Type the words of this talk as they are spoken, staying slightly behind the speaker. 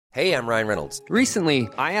Hey, I'm Ryan Reynolds. Recently,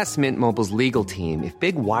 I asked Mint Mobile's legal team if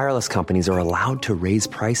big wireless companies are allowed to raise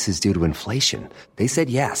prices due to inflation. They said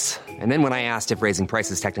yes. And then when I asked if raising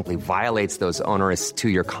prices technically violates those onerous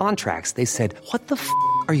two-year contracts, they said, "What the f***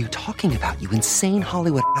 are you talking about, you insane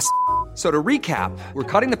Hollywood ass?" So to recap, we're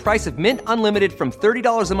cutting the price of Mint Unlimited from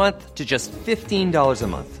 $30 a month to just $15 a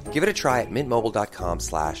month. Give it a try at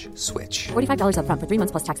mintmobile.com/switch. $45 up front for 3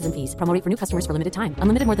 months plus taxes and fees. Promo rate for new customers for limited time.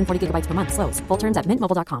 Unlimited more than 40 gigabytes per month. Slows full terms at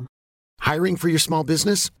mintmobile.com. Hiring for your small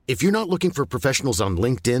business? If you're not looking for professionals on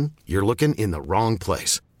LinkedIn, you're looking in the wrong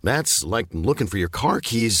place. That's like looking for your car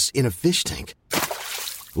keys in a fish tank.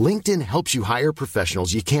 LinkedIn helps you hire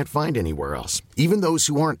professionals you can't find anywhere else, even those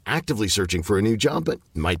who aren't actively searching for a new job but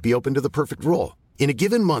might be open to the perfect role. In a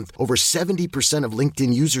given month, over 70% of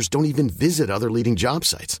LinkedIn users don't even visit other leading job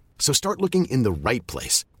sites. So start looking in the right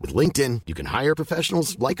place. With LinkedIn, you can hire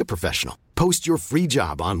professionals like a professional. Post your free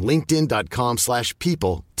job on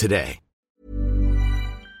linkedin.com/people today.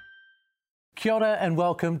 Kia ora and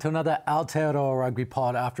welcome to another Aotearoa Rugby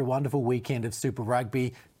Pod after a wonderful weekend of Super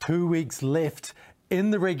Rugby. 2 weeks left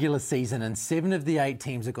in the regular season and 7 of the 8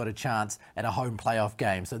 teams have got a chance at a home playoff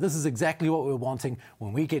game. So this is exactly what we're wanting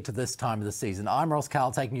when we get to this time of the season. I'm Ross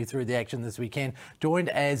Carl taking you through the action this weekend, joined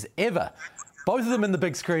as ever, both of them in the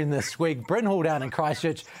big screen this week, Bryn Hall down in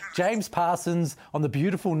Christchurch, James Parsons on the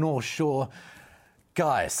beautiful North Shore.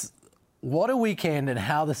 Guys, what a weekend and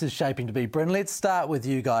how this is shaping to be. Bryn, let's start with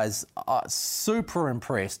you guys. Super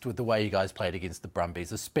impressed with the way you guys played against the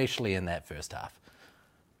Brumbies, especially in that first half.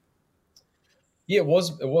 Yeah, it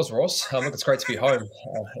was Ross. Look, it's great to be home.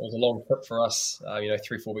 It was a long trip for us,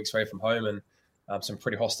 3-4 weeks away from home and some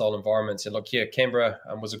pretty hostile environments. And look, yeah, Canberra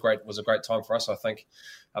was a great time for us. I think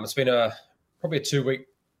it's been probably a two-week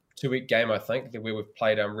game, I think, where we've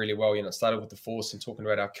played really well. It started with the Force and talking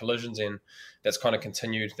about our collisions, and that's kind of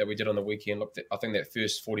continued that we did on the weekend. Look, I think that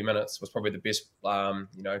first 40 minutes was probably the best,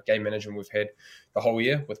 game management we've had the whole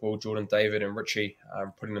year with Will Jordan, David and Richie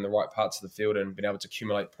putting in the right parts of the field and being able to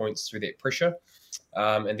accumulate points through that pressure.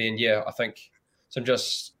 And then, I think some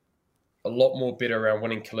just a lot more better around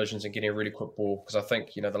winning collisions and getting a really quick ball, because I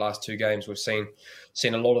think, the last 2 games we've seen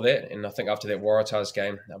a lot of that. And I think after that Waratahs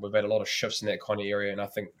game, we've had a lot of shifts in that kind of area. And I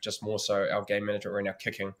think just more so our game management around our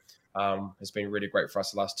kicking has been really great for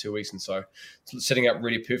us the last 2 weeks. And so it's setting up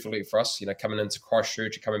really perfectly for us, coming into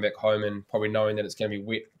Christchurch and coming back home and probably knowing that it's going to be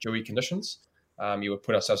wet, dewy conditions. You would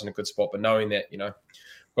put ourselves in a good spot, but knowing that, we've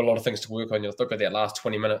got a lot of things to work on. Look at that last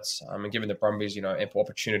 20 minutes and giving the Brumbies, ample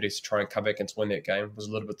opportunities to try and come back and to win that game was a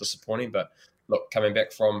little bit disappointing. But look, coming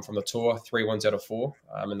back from the tour, 3 wins out of 4,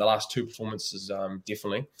 and the last 2 performances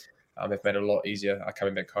definitely have made it a lot easier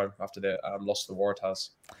coming back home after that loss to the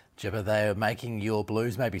Waratahs. Jibber, they are making your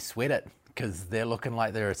Blues maybe sweat it because they're looking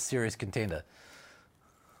like they're a serious contender.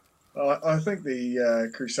 I think the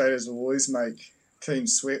Crusaders will always make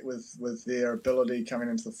teams sweat with their ability coming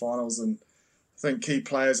into the finals, and I think key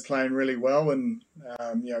players playing really well, and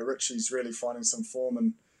Richie's really finding some form,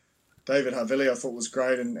 and David Havili I thought was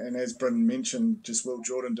great, and as Bryn mentioned, just Will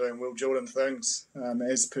Jordan doing Will Jordan things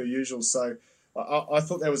as per usual. So I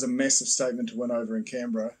thought that was a massive statement to win over in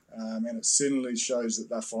Canberra, and it certainly shows that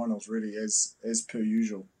their finals really as per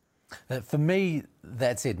usual. For me,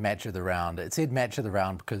 that said match of the round. It said match of the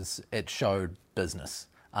round because it showed business.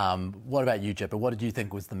 What about you, Jipper? What did you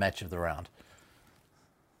think was the match of the round?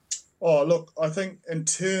 Oh, look, I think in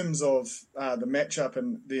terms of the matchup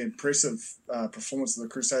and the impressive performance of the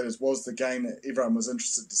Crusaders was the game that everyone was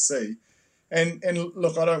interested to see. And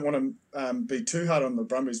look, I don't want to be too hard on the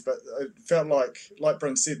Brumbies, but it felt like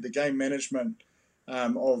Bryn said, the game management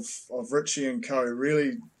of Richie and co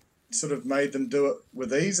really sort of made them do it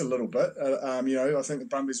with ease a little bit. I think the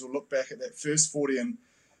Brumbies will look back at that first 40 and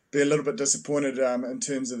be a little bit disappointed in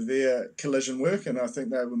terms of their collision work, and I think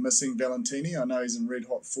they were missing Valentini. I know he's in red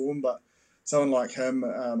hot form, but someone like him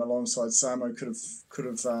alongside Samo could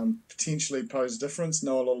have potentially posed a difference.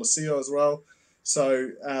 Noah Lolesio as well.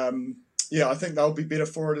 So I think they'll be better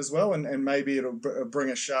for it as well, and maybe it'll bring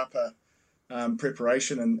a sharper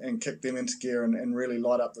preparation and kick them into gear and really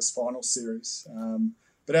light up this final series.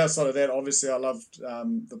 But outside of that, obviously I loved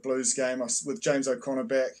the Blues game with James O'Connor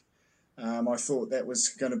back. I thought that was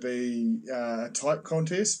going to be a tight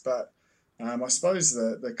contest, but I suppose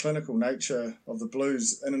the clinical nature of the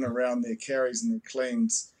Blues in and around their carries and their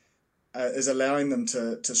cleans is allowing them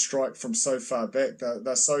to strike from so far back.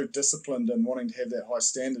 They're so disciplined in wanting to have that high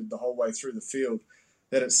standard the whole way through the field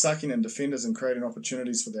that it's sucking in defenders and creating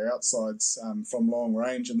opportunities for their outsides from long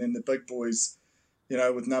range. And then the big boys,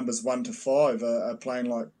 with numbers 1 to 5 are playing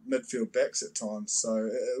like midfield backs at times. So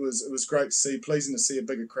it was great to see, pleasing to see a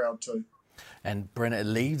bigger crowd too. And Brent, it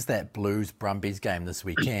leaves that Blues-Brumbies game this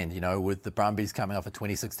weekend, with the Brumbies coming off a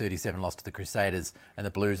 26-37 loss to the Crusaders and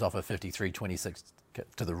the Blues off a 53-26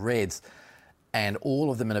 to the Reds, and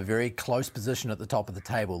all of them in a very close position at the top of the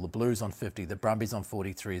table. The Blues on 50, the Brumbies on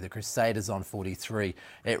 43, the Crusaders on 43.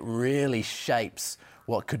 It really shapes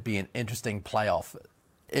what could be an interesting playoff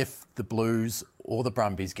if the Blues or the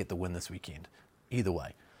Brumbies get the win this weekend. Either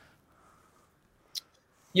way.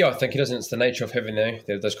 Yeah, I think it is. It's the nature of having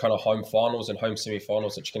those kind of home finals and home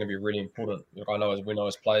semi-finals that's going to be really important. I know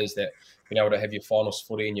as players that being able to have your finals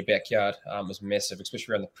footy in your backyard is massive,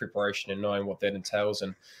 especially around the preparation and knowing what that entails.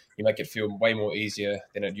 And you make it feel way more easier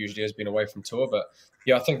than it usually has been away from tour. But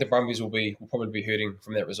yeah, I think the Brumbies will probably be hurting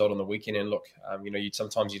from that result on the weekend. And look,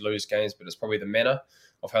 sometimes you lose games, but it's probably the manner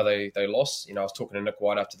of how they lost. I was talking to Nick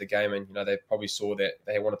White after the game, and they probably saw that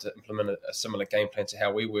they wanted to implement a similar game plan to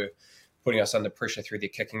how we were, putting us under pressure through their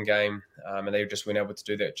kicking game, and they just weren't able to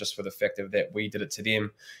do that just for the fact of that we did it to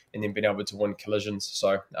them, and then being able to win collisions.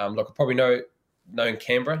 So, look, I probably knowing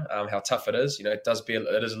Canberra, how tough it is. It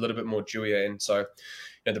is a little bit more dewier, and so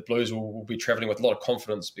the Blues will be travelling with a lot of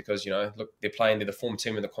confidence because they're the form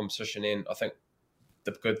team in the competition, and I think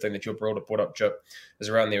the good thing that you brought up, Jip, is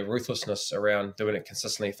around their ruthlessness around doing it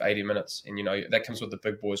consistently for 80 minutes. And, that comes with the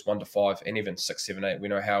big boys 1 to 5 and even 6, 7, 8. We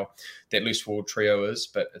know how that loose forward trio is,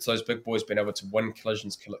 but it's those big boys being able to win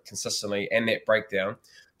collisions consistently and that breakdown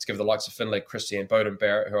to give the likes of Finlay Christie and Beauden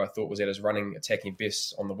Barrett, who I thought was at his running attacking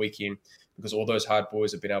best on the weekend, because all those hard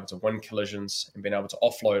boys have been able to win collisions and been able to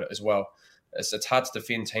offload as well. It's hard to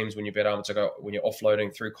defend teams when you're able to go, when you're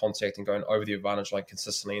offloading through contact and going over the advantage line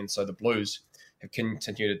consistently. And so the Blues have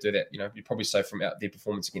continued to do that. You'd probably say from their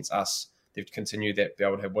performance against us, they've continued that, be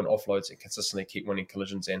able to have win offloads and consistently keep winning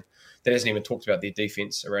collisions. And that hasn't even talked about their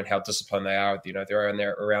defense, around how disciplined they are.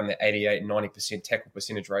 They're around the 88, 90% tackle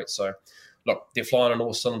percentage rate. So, look, they're flying on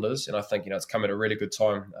all cylinders, and I think it's come at a really good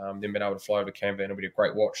time. Them being able to fly over Canberra, and it'll be a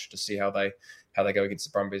great watch to see how they go against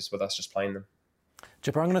the Brumbies with us just playing them.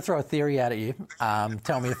 Chipper, I'm going to throw a theory out at you.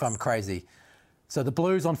 Tell me if I'm crazy. So the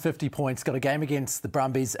Blues on 50 points, got a game against the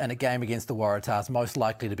Brumbies and a game against the Waratahs, most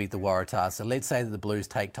likely to beat the Waratahs. So let's say that the Blues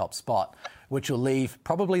take top spot, which will leave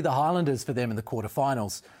probably the Highlanders for them in the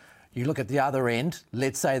quarterfinals. You look at the other end,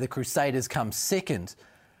 let's say the Crusaders come second.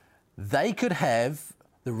 They could have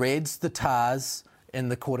the Reds, the Tars in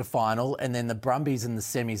the quarterfinal, and then the Brumbies in the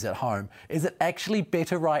semis at home. Is it actually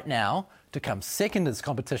better right now to come second in this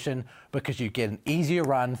competition because you get an easier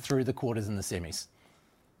run through the quarters and the semis?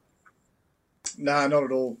 Nah, not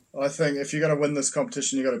at all. I think if you're going to win this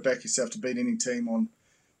competition, you've got to back yourself to beat any team on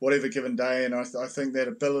whatever given day. And I think that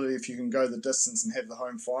ability, if you can go the distance and have the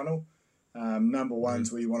home final, number one's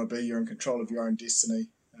where you want to be. You're in control of your own destiny.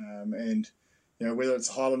 And whether it's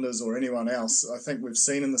Highlanders or anyone else, I think we've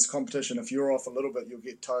seen in this competition, if you're off a little bit, you'll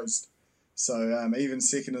get toast. So even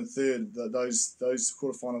second and third, those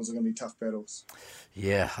quarterfinals are going to be tough battles.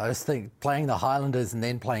 Yeah, I just think playing the Highlanders and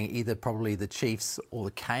then playing either probably the Chiefs or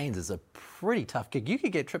the Canes is a pretty tough gig. You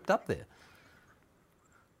could get tripped up there.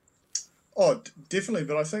 Oh, definitely.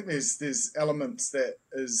 But I think there's elements that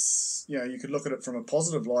is, you could look at it from a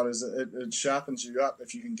positive light, as it sharpens you up.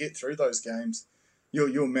 If you can get through those games,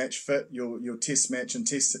 you're match fit, your test match and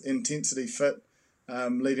test intensity fit,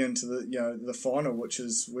 leading into the final, which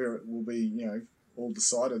is where it will be, all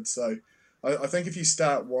decided. So I think if you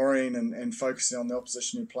start worrying and focusing on the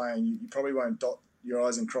opposition you're playing, you probably won't dot your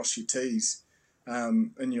I's and cross your T's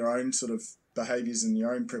in your own sort of behaviours and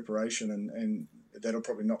your own preparation, and that'll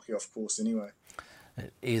probably knock you off course anyway.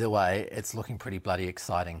 Either way, it's looking pretty bloody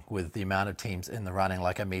exciting with the amount of teams in the running.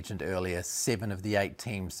 Like I mentioned earlier, 7 of the 8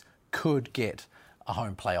 teams could get a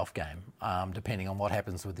home playoff game, depending on what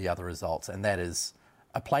happens with the other results. And that is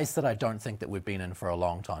a place that I don't think that we've been in for a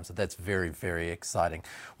long time. So that's very, very exciting.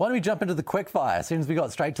 Why don't we jump into the quickfire? As soon as we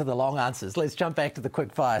got straight to the long answers, let's jump back to the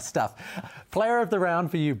quickfire stuff. Player of the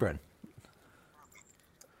round for you, Bryn?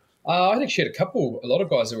 I actually had a lot of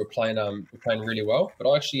guys that were playing really well, but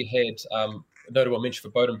I actually had a notable mention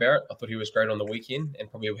for Beauden Barrett. I thought he was great on the weekend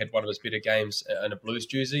and probably had one of his better games in a Blues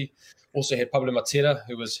jersey. Also had Pablo Matera,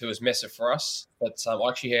 who was massive for us, but I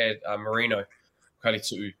actually had Marino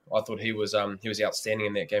Kalitu. I thought he was outstanding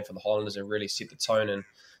in that game for the Highlanders and really set the tone. And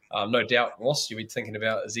no doubt, Ross, you'll be thinking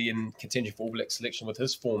about, is he in contention for All Black selection with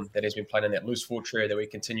his form that has been playing in that loose forward trio that we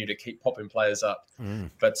continue to keep popping players up.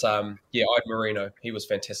 But I had Marino. He was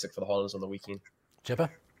fantastic for the Highlanders on the weekend. Chipper?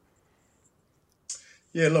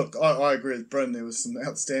 Yeah, look, I agree with Bryn. There was some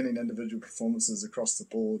outstanding individual performances across the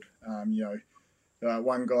board.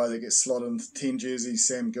 One guy that gets slotted into 10 jerseys,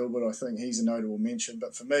 Sam Gilbert, I think he's a notable mention.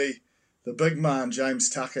 But for me, the big man, James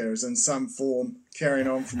Tucker, is in some form, carrying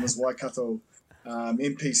on from his Waikato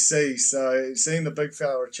NPC. So seeing the big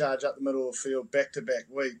fella charge up the middle of the field back-to-back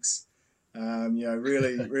weeks,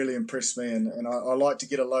 really impressed me. And I like to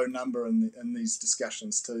get a low number in these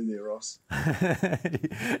discussions too there, Ross.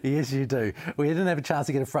 Yes, you do. We didn't have a chance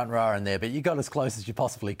to get a front rower in there, but you got as close as you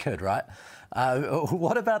possibly could, right?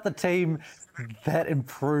 What about the team that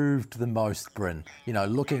improved the most, Bryn?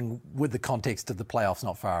 Looking with the context of the playoffs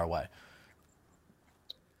not far away.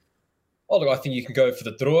 Oh, look, I think you can go for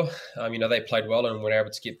the draw. They played well and were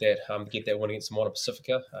able to get that win against Moana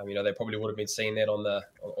Pacifica. They probably would have been seeing that on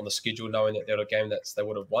the schedule, knowing that they had a game that they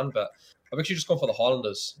would have won. But I've actually just gone for the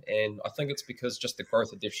Highlanders, and I think it's because just the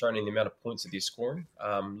growth that they've shown in the amount of points that they're scoring.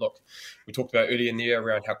 Look, we talked about earlier in the year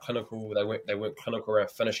around how clinical they weren't clinical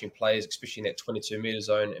around finishing plays, especially in that 22-metre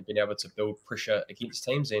zone, and being able to build pressure against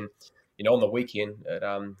teams. And on the weekend, it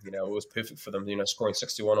was perfect for them. Scoring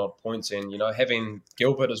 61 odd points, and having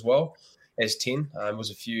Gilbert as well as 10. Was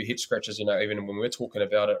a few head scratches, even when we were talking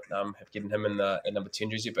about it, getting him in the number 10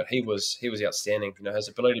 jersey, but he was outstanding. His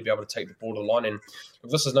ability to be able to take the ball to the line, and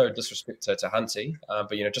this is no disrespect to Hunty,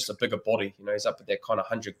 but just a bigger body. He's up at that kind of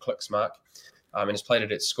 100 clicks mark, and has played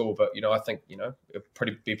it at school. But I think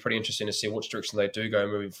it'd be pretty interesting to see which direction they do go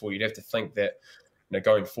moving forward. You'd have to think that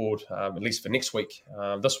going forward, at least for this week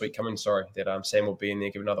coming, that Sam will be in there,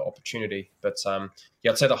 give another opportunity. But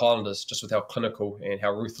I'd say the Highlanders, just with how clinical and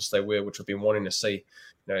how ruthless they were, which we've been wanting to see,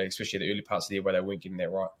 especially the early parts of the year where they weren't getting that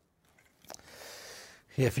right.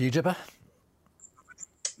 Yeah, for you, Jipper?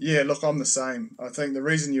 Yeah, look, I'm the same. I think the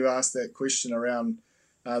reason you asked that question around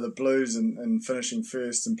the Blues and finishing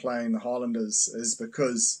first and playing the Highlanders is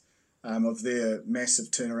because of their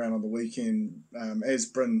massive turnaround on the weekend, as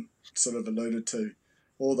Bryn sort of alluded to.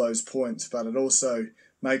 All those points, but it also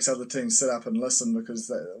makes other teams sit up and listen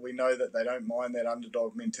because we know that they don't mind that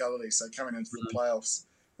underdog mentality. So coming into the playoffs,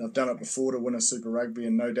 they've done it before to win a Super Rugby,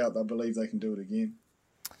 and no doubt they'll believe they can do it again.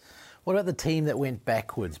 What about the team that went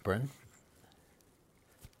backwards, Bryn?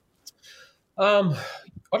 I'd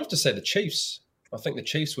have to say the Chiefs. I think the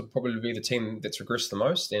Chiefs would probably be the team that's regressed the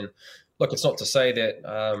most. And look, it's not to say that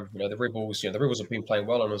the Rebels. The Rebels have been playing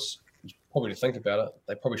well, and was probably to think about it,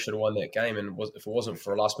 they probably should have won that game. And if it wasn't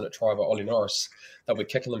for a last-minute try by Ollie Norris, they'll be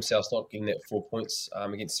kicking themselves not getting that 4 points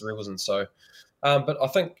against the Rebels. And so, but I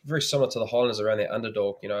think very similar to the Highlanders around that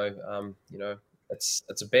underdog.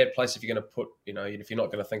 It's a bad place if you're going to put, if you're not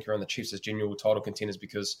going to think around the Chiefs as genuine title contenders,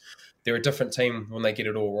 because they're a different team when they get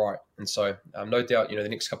it all right. And so, no doubt, the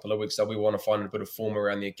next couple of weeks they'll want to find a bit of form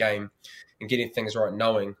around their game and getting things right,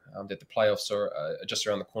 knowing that the playoffs are just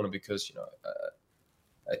around the corner, because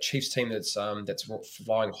a Chiefs team that's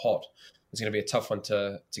flying hot is going to be a tough one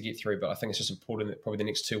to get through. But I think it's just important that probably the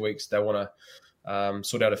next 2 weeks they want to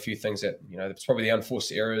sort out a few things that it's probably the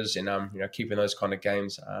unforced errors and keeping those kind of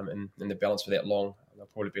games in the balance for that long. They'll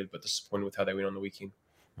probably be a bit disappointed with how they went on the weekend.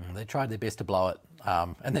 They tried their best to blow it,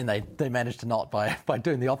 and then they managed to not by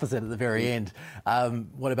doing the opposite at the very end.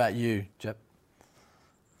 What about you, Jip?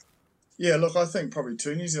 Yeah, look, I think probably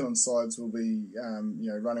two New Zealand sides will be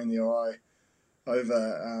running the eye over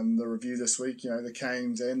the review this week. The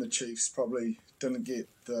Canes and the Chiefs probably didn't get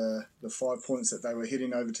the 5 points that they were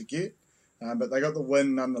heading over to get, but they got the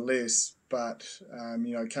win nonetheless. But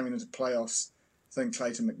coming into playoffs, I think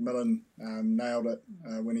Clayton McMillan nailed it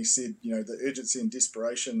when he said the urgency and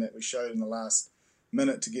desperation that we showed in the last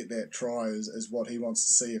minute to get that try is what he wants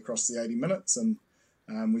to see across the 80 minutes, and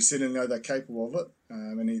we certainly know they're capable of it.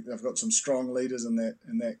 And they've got some strong leaders in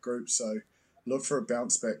that group, so look for a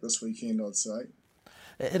bounce back this weekend, I'd say.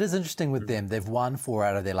 It is interesting with them. They've won 4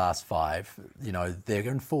 out of their last 5. They're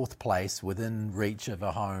in 4th place, within reach of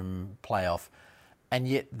a home playoff, and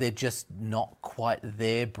yet they're just not quite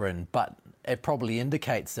there, Bryn. But it probably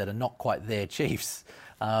indicates that a not quite there Chiefs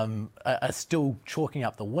are still chalking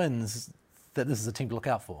up the wins, that this is a team to look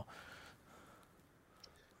out for.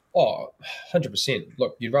 Oh, 100%.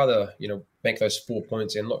 Look, you'd rather, make those 4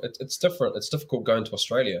 points. And look, it's different. It's difficult going to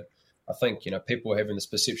Australia. I think, people are having this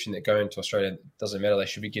perception that going to Australia doesn't matter. They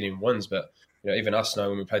should be getting wins. But, even us know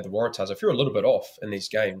when we played the Waratahs, if you're a little bit off in these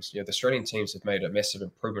games, the Australian teams have made a massive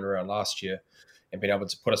improvement around last year and been able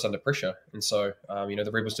to put us under pressure. And so, the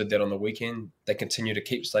Rebels did that on the weekend. They continue to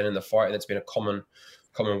keep staying in the fight. And that's been a common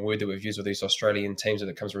word that we've used with these Australian teams when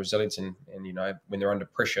it comes to resilience. And when they're under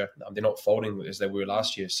pressure, they're not folding as they were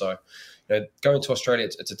last year. So, going to Australia,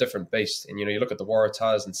 it's a different beast. And, you look at the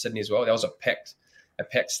Waratahs in Sydney as well. That was a packed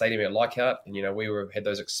stadium at Leichhardt, and we had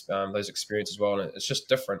those experiences as well, and it's just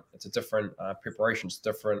different. It's a different preparation, it's a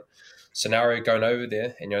different scenario going over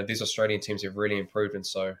there, and these Australian teams have really improved, and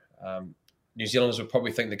so New Zealanders would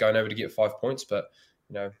probably think they're going over to get 5 points, but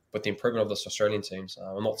with the improvement of those Australian teams,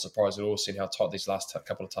 I'm not surprised at all seeing how tight these last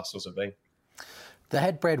couple of tussles have been. They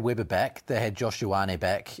had Brad Weber back. They had Josh Ioane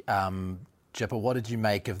back. Jipper, what did you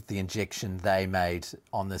make of the injection they made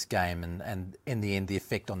on this game and in the end, the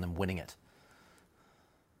effect on them winning it?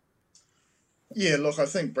 Yeah, look, I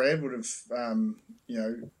think Brad would have,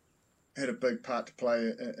 had a big part to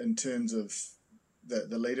play in terms of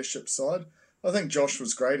the leadership side. I think Josh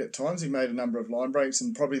was great at times. He made a number of line breaks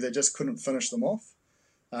and probably they just couldn't finish them off.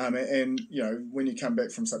 And when you come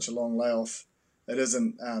back from such a long layoff, it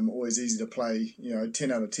isn't always easy to play,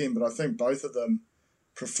 10 out of 10. But I think both of them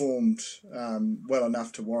performed well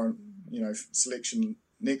enough to warrant, selection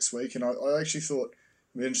next week. And I actually thought,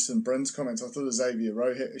 I'm interested in Bryn's comments, I thought Xavier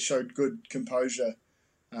Rowe showed good composure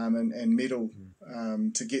and mettle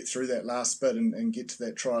to get through that last bit and get to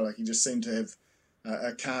that try. Like he just seemed to have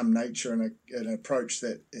a calm nature and an approach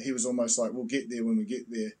that he was almost like, we'll get there when we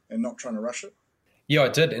get there and not trying to rush it. Yeah, I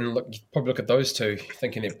did. And look, probably look at those two,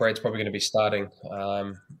 thinking that Brad's probably going to be starting.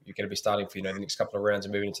 You're going to be starting for, the next couple of rounds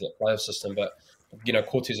and moving into that playoff system. But,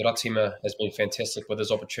 Cortez Ratima has been fantastic with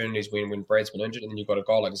his opportunities when Brad's been injured. And then you've got a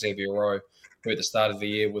guy like Xavier Rowe, who at the start of the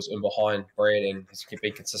year was in behind Brad and has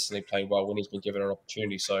been consistently playing well when he's been given an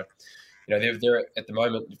opportunity. So, they're at the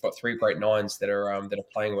moment, you've got three great nines that are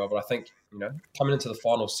playing well. But I think, coming into the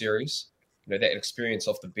final series, that experience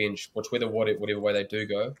off the bench, whatever way they do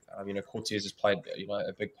go, Cortez has played,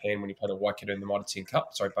 a big pan when he played at Waikato in the Mitre 10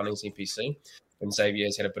 Cup, Bunnings NPC, and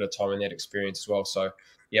Xavier's had a bit of time in that experience as well. So,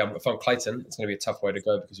 yeah, if I'm Clayton, it's going to be a tough way to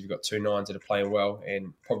go because you've got two nines that are playing well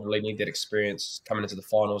and probably need that experience coming into the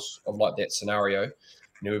finals of like that scenario.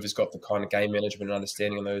 Whoever's got the kind of game management and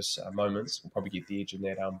understanding in those moments will probably get the edge in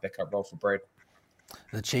that backup role for Brad.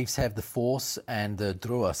 The Chiefs have the Force and the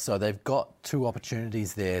Drua, so they've got two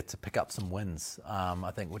opportunities there to pick up some wins,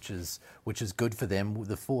 I think, which is good for them.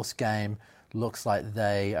 The Force game looks like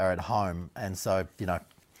they are at home, and so,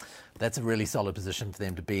 that's a really solid position for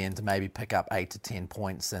them to be in, to maybe pick up 8 to 10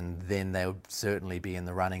 points, and then they'll certainly be in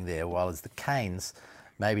the running there, while as the Canes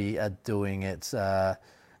maybe are doing it a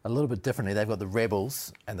little bit differently. They've got the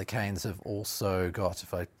Rebels, and the Canes have also got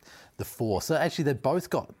the Force. So actually they've both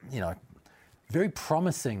got, very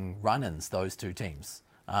promising run-ins, those two teams,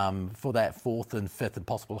 for that fourth and fifth and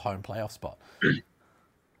possible home playoff spot.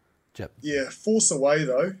 Chip. Yeah, Force away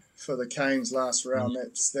though for the Canes last round.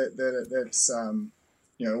 That's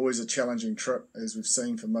always a challenging trip, as we've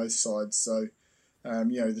seen for most sides. So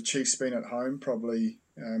the Chiefs being at home probably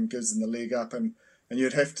gives them the leg up, and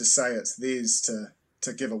you'd have to say it's theirs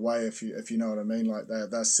to give away if you know what I mean. Like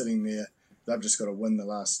they're sitting there, they've just got to win the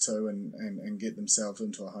last two and get themselves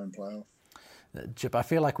into a home playoff. Chip, I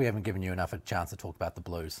feel like we haven't given you enough a chance to talk about the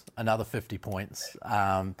Blues. Another 50 points.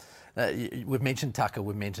 We've mentioned Tucker,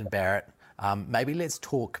 we've mentioned Barrett. Maybe let's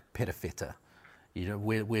talk Perofeta.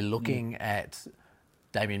 We're looking at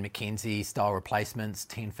Damian McKenzie style replacements,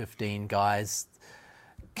 10, 15 guys.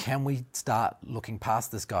 Can we start looking past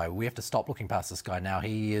this guy? We have to stop looking past this guy now.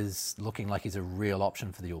 He is looking like he's a real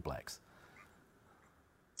option for the All Blacks.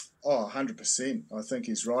 Oh, 100%. I think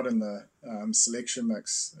he's right in the selection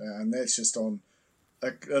mix, and that's just on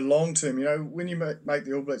a long term. When you make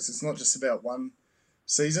the All Blacks, it's not just about one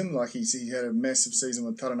season. Like he had a massive season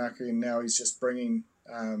with Taranaki, and now he's just bringing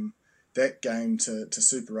that game to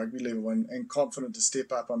Super Rugby level and confident to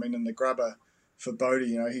step up. I mean, in the grubber for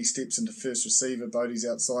Bodie, he steps into first receiver. Bodie's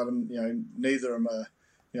outside him. Neither of them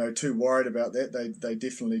are too worried about that. They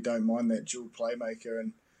definitely don't mind that dual playmaker,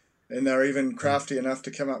 and they're even crafty enough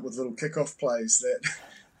to come up with little kickoff plays that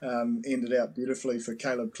ended out beautifully for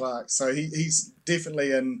Caleb Clark. So he's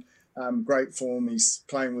definitely in great form. He's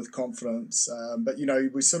playing with confidence. But,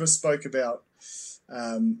 we sort of spoke about,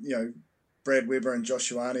 Brad Weber and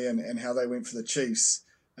Josh Ioane and how they went for the Chiefs.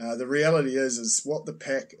 The reality is what the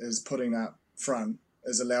pack is putting up front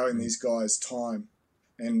is allowing these guys time.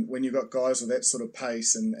 And when you've got guys with that sort of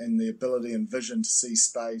pace and the ability and vision to see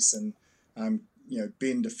space and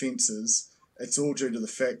bend defences, it's all due to the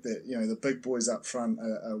fact that, the big boys up front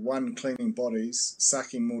are one, cleaning bodies,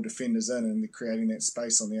 sucking more defenders in and creating that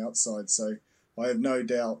space on the outside. So I have no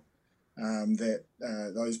doubt that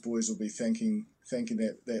those boys will be thanking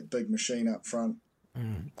that big machine up front.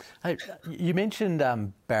 Hey, you mentioned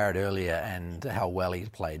Barrett earlier and how well he's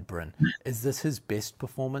played, Bryn. Is this his best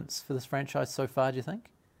performance for this franchise so far, do you think?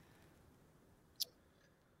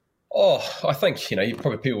 Oh, I think,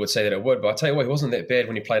 probably people would say that it would, but I'll tell you what, he wasn't that bad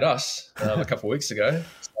when he played us a couple of weeks ago.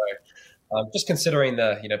 So just considering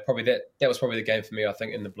probably that was probably the game for me, I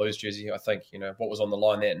think, in the Blues jersey. I think, what was on the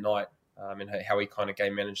line that night and how he kind of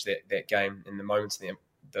game managed that game in the moments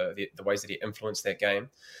the ways that he influenced that game.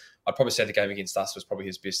 I'd probably say the game against us was probably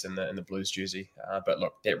his best in the Blues jersey. But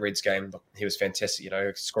look, that Reds game, look, he was fantastic.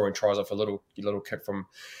 Scoring tries off a little kick from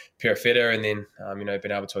Perifeta, and then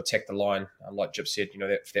being able to attack the line. Like Jip said,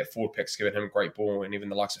 that forward pick's given him a great ball, and even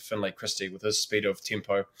the likes of Finlay Christie with his speed of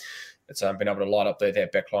tempo, it's been able to light up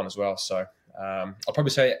that back line as well. So I'll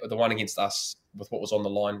probably say the one against us with what was on the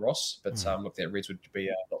line, Ross. But look, that Reds would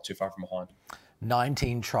be not too far from behind.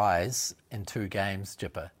 19 tries in 2 games,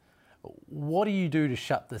 Jipper. What do you do to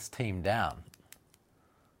shut this team down?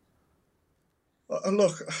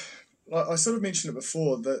 Look, I sort of mentioned it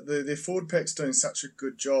before, that their forward pack's doing such a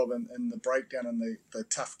good job in the breakdown and the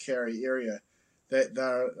tough carry area that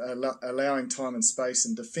they're allowing time and space,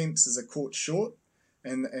 and defence is a caught short.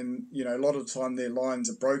 And a lot of the time their lines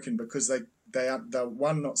are broken because they're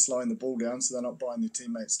one, not slowing the ball down, so they're not buying their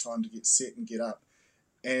teammates time to get set and get up.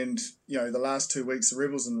 And, the last 2 weeks, the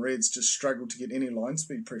Rebels and Reds just struggled to get any line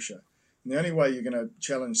speed pressure. And the only way you're going to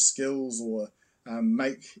challenge skills or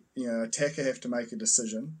make, attacker have to make a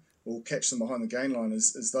decision or catch them behind the gain line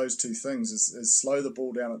is those two things, is slow the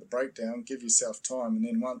ball down at the breakdown, give yourself time, and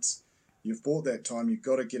then once you've bought that time, you've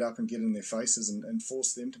got to get up and get in their faces and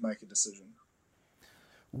force them to make a decision.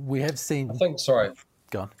 We have seen...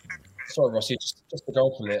 Go on. Sorry, Rossi, just to go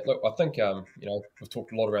on from that. Look, I think, we've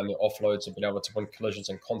talked a lot around the offloads and being able to win collisions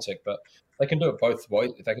and contact, but they can do it both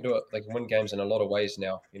ways. They can win games in a lot of ways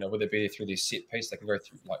now. Whether it be through their set piece, they can go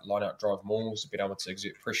through like line-out drive mauls, being able to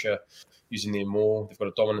exert pressure using their maul. They've got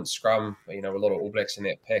a dominant scrum, a lot of All Blacks in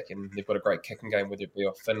that pack, and they've got a great kicking game, whether it be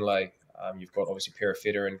off Finlay. You've got obviously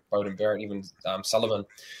Perifeta and Beauden Barrett, even Sullivan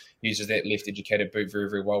uses that left-educated boot very,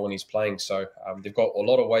 very well when he's playing. So they've got a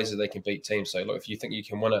lot of ways that they can beat teams. So look, if you think you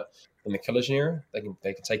can win it in the collision area, they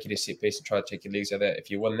can take you to set piece and try to take your legs out of that.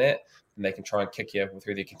 If you win that, then they can try and kick you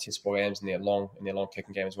through their contested ball games and their long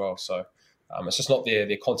kicking game as well. So it's just not their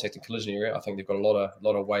contact and collision area. I think they've got a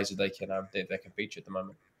lot of ways that they can beat you at the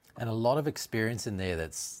moment. And a lot of experience in there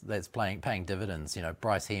that's paying dividends.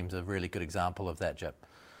 Bryce Heem's a really good example of that, Jip.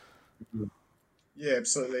 Yeah,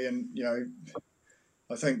 absolutely. And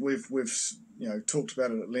I think we've talked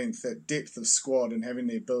about it at length, that depth of squad and having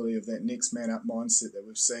the ability of that next man up mindset that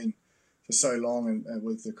we've seen for so long, and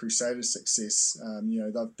with the Crusaders' success.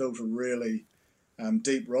 They've built a really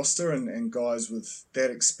deep roster and guys with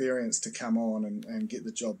that experience to come on and get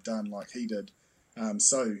the job done like he did.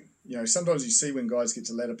 Sometimes you see when guys get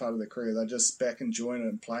to the latter part of their career, they're just back enjoying it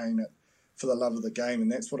and playing it for the love of the game,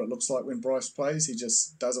 and that's what it looks like when Bryce plays. He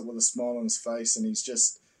just does it with a smile on his face, and he's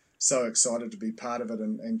just so excited to be part of it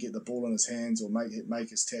and get the ball in his hands or make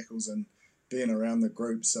his tackles and being around the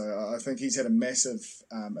group. So I think he's had a massive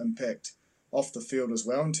impact off the field as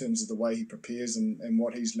well in terms of the way he prepares and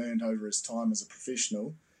what he's learned over his time as a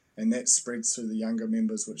professional, and that spreads through the younger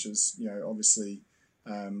members, which is obviously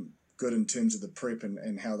good in terms of the prep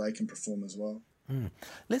and how they can perform as well.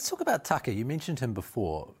 Let's talk about Tucker. You mentioned him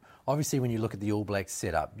before. Obviously, when you look at the All Blacks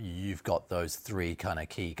setup, you've got those 3 kind of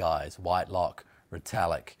key guys, Whitelock,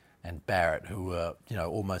 Retallick, and Barrett, who are,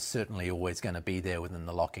 almost certainly always going to be there within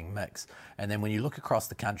the locking mix. And then when you look across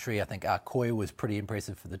the country, I think Arcoy was pretty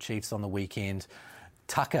impressive for the Chiefs on the weekend.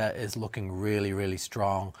 Tucker is looking really, really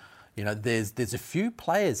strong. There's a few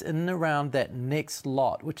players in and around that next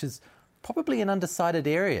lot, which is probably an undecided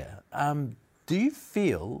area. Do you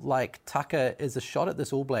feel like Tucker is a shot at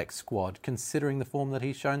this All Black squad, considering the form that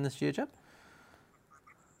he's shown this year, Jip?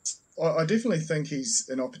 I definitely think he's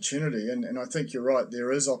an opportunity, and I think you're right.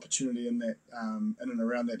 There is opportunity in that, in and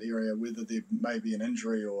around that area, whether there may be an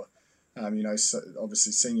injury or,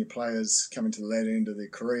 obviously senior players coming to the latter end of their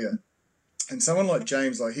career. And someone like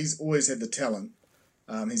James, he's always had the talent.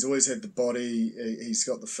 He's always had the body. He's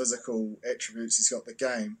got the physical attributes. He's got the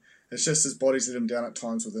game. It's just his body's let him down at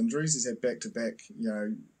times with injuries. He's had back-to-back,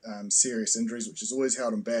 serious injuries, which has always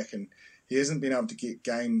held him back, and he hasn't been able to get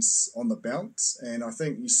games on the bounce. And I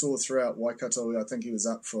think you saw throughout Waikato, I think he was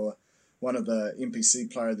up for one of the NPC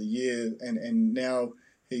Player of the Year, and now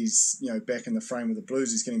he's back in the frame of the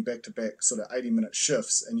Blues. He's getting back-to-back sort of 80-minute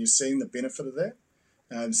shifts, and you're seeing the benefit of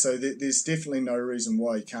that. So there's definitely no reason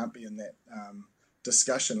why he can't be in that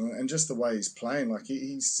discussion. And just the way he's playing,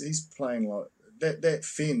 he's playing like that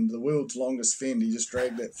fend, the world's longest fend. He just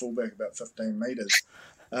dragged that fullback about 15 metres.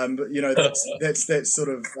 But that's that sort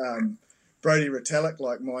of Brodie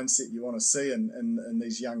Retallick-like mindset you want to see in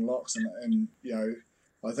these young locks, and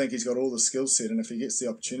I think he's got all the skill set, and if he gets the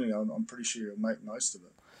opportunity, I'm pretty sure he'll make most of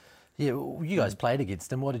it. Yeah, well, you guys played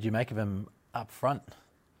against him. What did you make of him up front?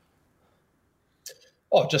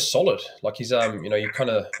 Oh, just solid. Like he's, you kind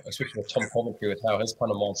of, especially with Tom Coventry, with how his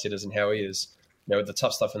kind of mindset is and how he is. the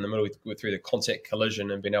tough stuff in the middle through the contact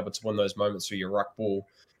collision and being able to win those moments through your ruck ball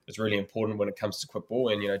is really important when it comes to quick ball.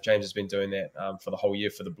 And, James has been doing that for the whole year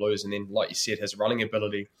for the Blues. And then, like you said, his running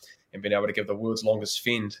ability and being able to give the world's longest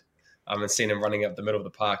fend and seeing him running up the middle of the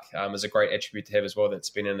park is a great attribute to have as well that's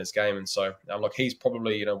been in his game. And so, he's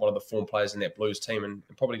probably, one of the form players in that Blues team and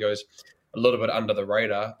probably goes a little bit under the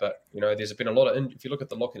radar. But, there's been a lot of, if you look at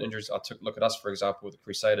the lock-in injuries, I took a look at us, for example, with the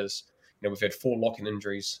Crusaders. We've had 4 lock-in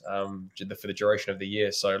injuries for the duration of the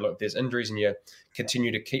year. So, look, if there's injuries and you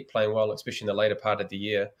continue to keep playing well, especially in the later part of the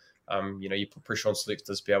year, you put pressure on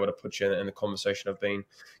selectors to be able to put you in the conversation of being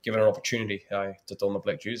given an opportunity to don the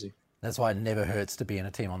black jersey. That's why it never hurts to be in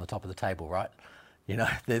a team on the top of the table, right?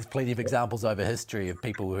 There's plenty of examples over history of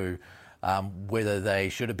people who, whether they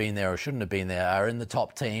should have been there or shouldn't have been there, are in the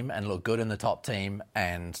top team and look good in the top team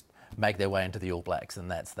and make their way into the All Blacks, and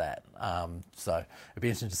that's that. So it'd be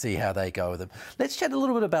interesting to see how they go with them. Let's chat a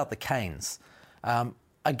little bit about the Canes.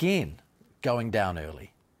 Again, going down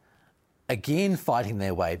early. Again, fighting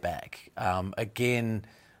their way back. Again,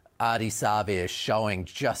 Ardie Savea showing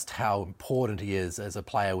just how important he is as a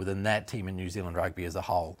player within that team in New Zealand rugby as a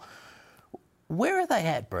whole. Where are they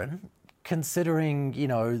at, Bryn, considering,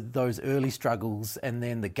 those early struggles and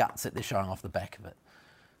then the guts that they're showing off the back of it?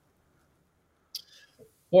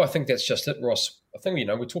 Well, I think that's just it, Ross. I think,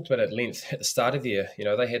 we talked about it at length at the start of the year.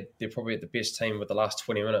 They're probably at the best team with the last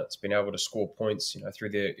 20 minutes, being able to score points,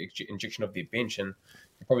 through their injection of their bench. And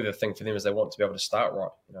probably the thing for them is they want to be able to start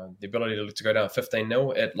right. The ability to go down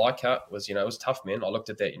 15-0 at Leichhardt was, it was tough, man. I looked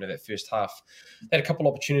at that, that first half. They had a couple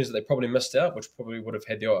of opportunities that they probably missed out, which probably would have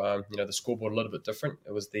had the scoreboard a little bit different.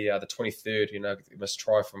 It was the 23rd, missed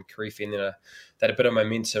try from Kirifi, and then they had a bit of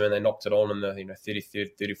momentum and they knocked it on in the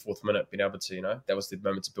 33rd, 34th minute, being able to, that was the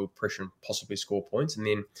moment to build pressure and possibly score points. And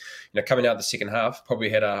then, coming out the second half,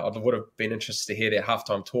 probably I would have been interested to hear that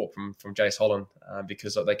halftime talk from Jace Holland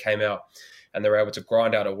because they came out and they were able to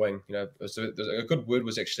grind out a wing. A good word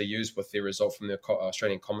was actually used with their result from the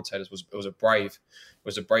Australian commentators. It was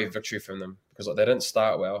a brave victory from them because they didn't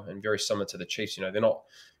start well, and very similar to the Chiefs. They're not.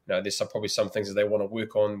 There's probably some things that they want to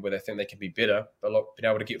work on where they think they can be better. But look, being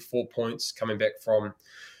able to get 4 points coming back from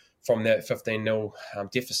that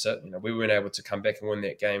 15-0 deficit, we weren't able to come back and win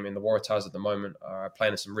that game. And the Waratahs at the moment are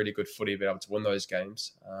playing some really good footy, be able to win those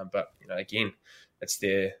games. But again, it's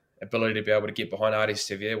their ability to be able to get behind Ardie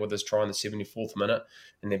Savea with his try in the 74th minute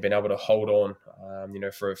and then being able to hold on,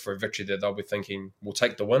 for a victory that they'll be thinking will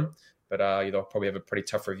take the win. But they'll probably have a pretty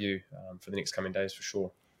tough review for the next coming days for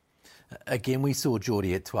sure. Again, we saw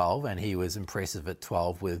Geordie at 12 and he was impressive at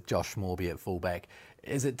 12 with Josh Moorby at fullback.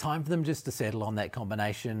 Is it time for them just to settle on that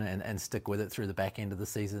combination and stick with it through the back end of the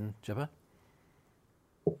season, Jibber?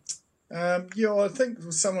 I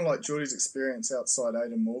think someone like Geordie's experience outside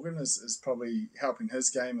Aidan Morgan is probably helping his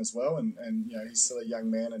game as well. And he's still a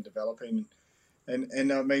young man and developing.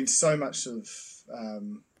 And I mean, so much of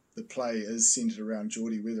the play is centred around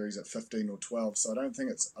Geordie, whether he's at 15 or 12. So I don't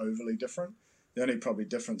think it's overly different. The only probably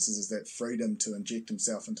difference is that freedom to inject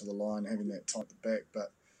himself into the line, having that time at the back.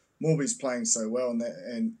 But Moorby's playing so well,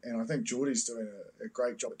 and I think Geordie's doing a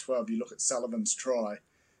great job at 12. You look at Sullivan's try.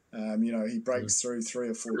 He breaks through 3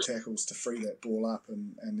 or 4 tackles to free that ball up,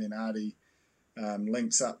 and then Ardie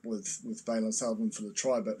links up with Valen Sullivan for the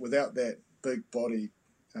try. But without that big body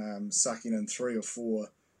sucking in 3 or 4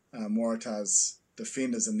 Waratahs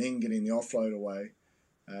defenders and then getting the offload away,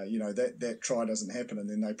 that try doesn't happen, and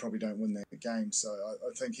then they probably don't win that game. So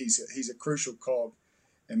I think he's a crucial cog,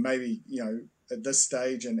 and maybe at this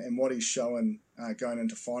stage and what he's showing going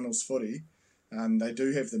into finals footy, they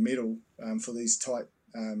do have the mettle for these tight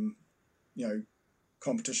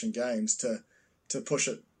competition games to push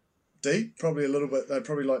it deep. Probably a little bit. They'd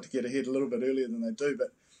probably like to get ahead a little bit earlier than they do,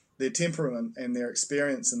 but their temperament and their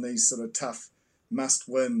experience in these sort of tough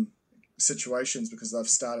must-win situations because they've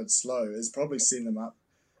started slow is probably setting them up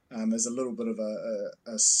as a little bit of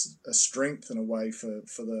a strength in a way for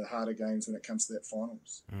the harder games when it comes to that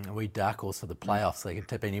finals. We dark horse for the playoffs. They can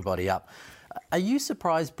tip anybody up. Are you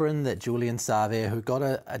surprised, Bryn, that Julian Savea, who got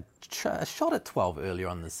a shot at 12 earlier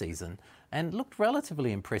on the season and looked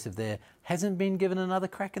relatively impressive there, hasn't been given another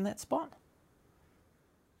crack in that spot?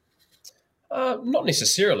 Not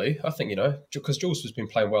necessarily. I think, because Jules has been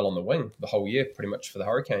playing well on the wing the whole year, pretty much for the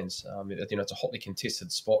Hurricanes. It's a hotly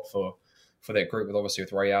contested spot for that group,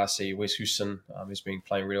 with Ray Arce, Wes Houston, who's been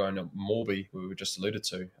playing really well, and Moorby, who we just alluded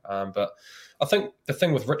to. But I think the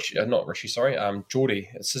thing with Geordie,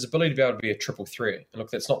 it's his ability to be able to be a triple threat. And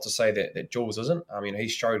look, that's not to say that Jules isn't. I mean, he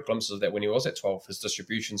showed glimpses of that when he was at 12, his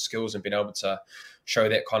distribution skills and being able to show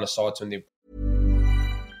that kind of side to him.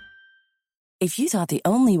 If you thought the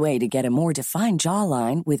only way to get a more defined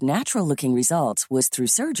jawline with natural-looking results was through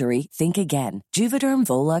surgery, think again. Juvederm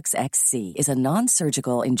Volux XC is a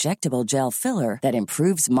non-surgical injectable gel filler that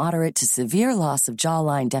improves moderate to severe loss of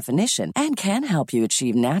jawline definition and can help you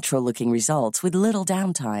achieve natural-looking results with little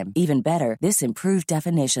downtime. Even better, this improved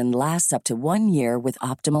definition lasts up to 1 year with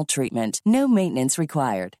optimal treatment. No maintenance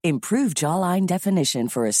required. Improve jawline definition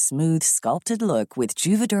for a smooth, sculpted look with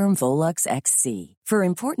Juvederm Volux XC. For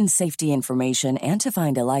important safety information and to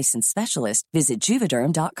find a licensed specialist, visit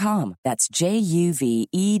Juvederm.com. That's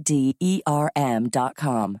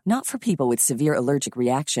JUVEDERM.com. Not for people with severe allergic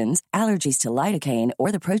reactions, allergies to lidocaine,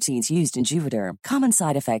 or the proteins used in Juvederm. Common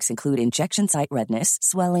side effects include injection site redness,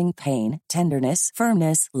 swelling, pain, tenderness,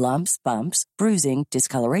 firmness, lumps, bumps, bruising,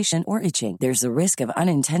 discoloration, or itching. There's a risk of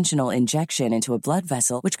unintentional injection into a blood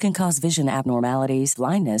vessel, which can cause vision abnormalities,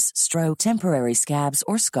 blindness, stroke, temporary scabs,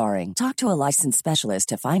 or scarring. Talk to a licensed specialist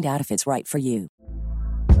to find out if it's right for you.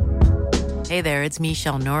 Hey there, it's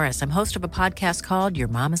Michelle Norris. I'm host of a podcast called Your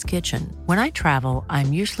Mama's Kitchen. When I travel,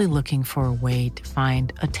 I'm usually looking for a way to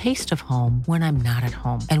find a taste of home when I'm not at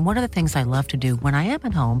home. And one of the things I love to do when I am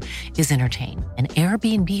at home is entertain. And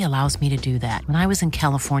Airbnb allows me to do that. When I was in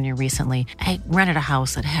California recently, I rented a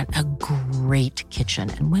house that had a great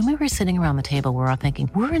kitchen. And when we were sitting around the table, we were all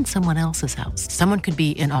thinking, we're in someone else's house. Someone could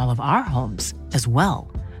be in all of our homes as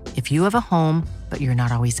well. If you have a home, but you're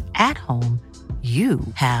not always at home, you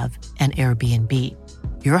have an Airbnb.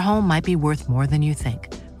 Your home might be worth more than you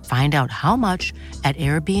think. Find out how much at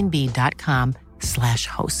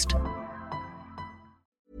airbnb.com/host.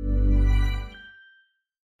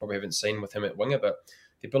 Probably haven't seen with him at winger, but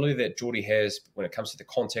the ability that Geordie has when it comes to the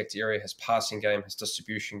contact area, his passing game, his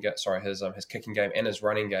distribution, his kicking game and his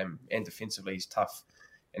running game, and defensively he's tough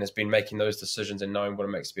and has been making those decisions and knowing what it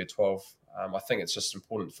makes to be a 12. I think it's just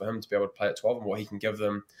important for him to be able to play at 12 and what he can give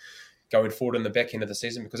them going forward in the back end of the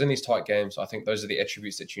season, because in these tight games, I think those are the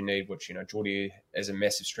attributes that you need, which, Geordie is a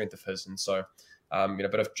massive strength of his. And so,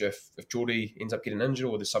 but if Geordie ends up getting injured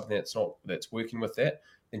or there's something that's working with that,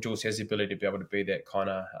 then Jules has the ability to be able to be that kind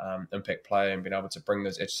of impact player and being able to bring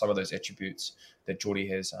some of those attributes that Geordie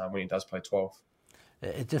has when he does play 12.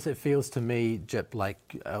 It feels to me, Jip,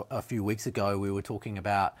 like a few weeks ago we were talking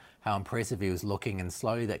about how impressive he was looking, and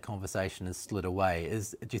slowly that conversation has slid away.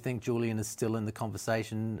 Do you think Julian is still in the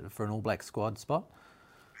conversation for an All Black squad spot?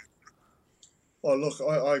 Oh, look,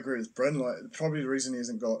 I agree with Bryn. Probably the reason he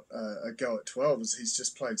hasn't got a go at 12 is he's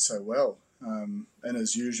just played so well in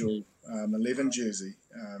his usual 11 jersey.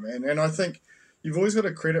 And I think you've always got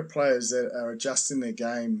to credit players that are adjusting their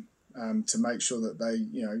game to make sure that they,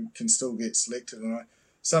 can still get selected. And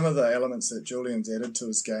some of the elements that Julian's added to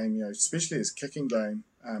his game, especially his kicking game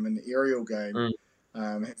and the aerial game,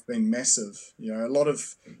 have been massive. A lot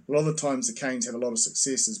of the times the Canes have a lot of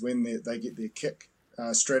success is when they get their kick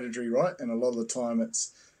strategy right, and a lot of the time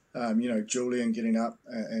it's Julian getting up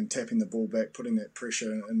and tapping the ball back, putting that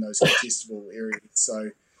pressure in those contestable areas.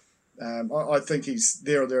 So I think he's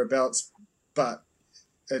there or thereabouts, but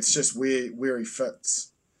it's just where he fits.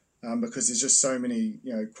 Because there's just so many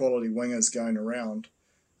quality wingers going around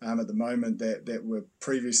at the moment that were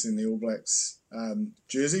previously in the All Blacks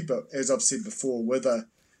jersey. But as I've said before, with a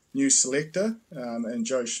new selector and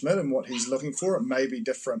Joe Schmidt and what he's looking for, it may be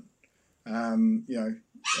different, in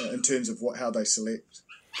terms of how they select.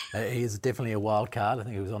 He is definitely a wild card. I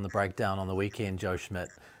think he was on the breakdown on the weekend, Joe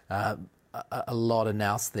Schmidt. A lot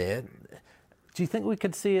announced there. Do you think we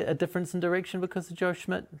could see a difference in direction because of Joe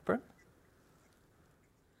Schmidt, Brent?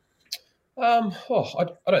 I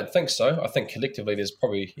don't think so. I think collectively there's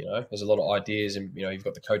probably, there's a lot of ideas, and, you've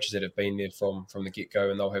got the coaches that have been there from the get-go,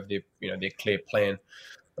 and they'll have their clear plan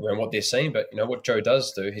around what they're seeing. But, what Joe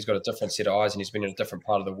does do, he's got a different set of eyes, and he's been in a different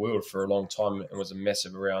part of the world for a long time and was a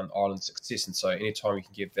massive around Ireland's success. And so anytime you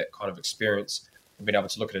can get that kind of experience and being able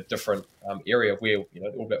to look at a different area where, the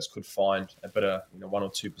All Blacks could find a bit of, 1 or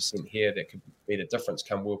 2% here that could be the difference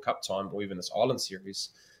come World Cup time or even this Ireland series.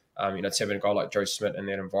 It's having a guy like Joe Schmidt in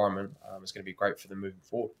that environment is going to be great for them moving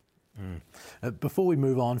forward. Before we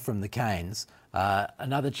move on from the Canes,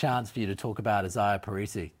 another chance for you to talk about Isaiah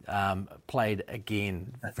Parisi. Played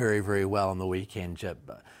again very, very well on the weekend, Chip.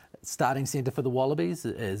 Starting centre for the Wallabies,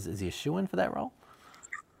 is he a shoo-in for that role?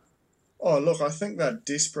 Oh, look, I think they're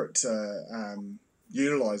desperate to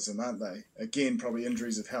utilise him, aren't they? Again, probably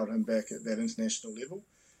injuries have held him back at that international level.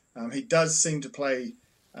 He does seem to play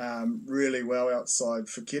really well outside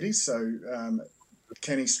for Kitty, so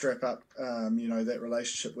can he strap up that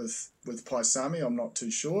relationship with Paisami? I'm not too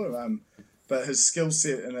sure, but his skill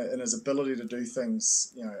set and his ability to do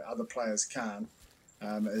things other players can't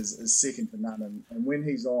is second to none. And when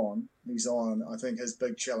he's on. I think his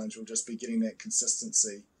big challenge will just be getting that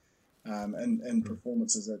consistency and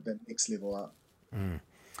performances at that next level up.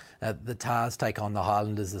 The Tars take on the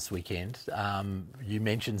Highlanders this weekend. You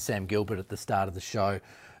mentioned Sam Gilbert at the start of the show.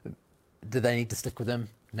 Do they need to stick with him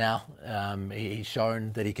now? He's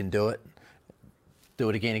shown that he can do it. Do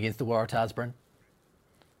it again against the Waratahs, Bryn?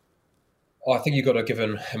 I think you've got to give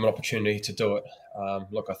him an opportunity to do it.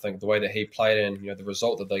 Look, I think the way that he played and the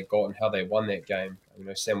result that they got and how they won that game,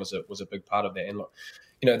 Sam was a big part of that. And look,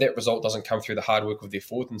 that result doesn't come through the hard work of their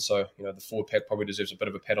forward, and so the forward pack probably deserves a bit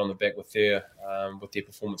of a pat on the back with their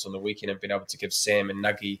performance on the weekend and being able to give Sam and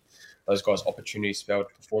Nuggie, those guys, opportunities to be able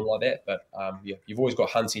to perform like that. But you've always got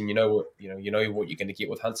Hunty, and you know what you're going to get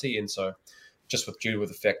with Hunty, and so. Just due to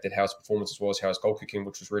the fact that how his performance was, how his goal kicking,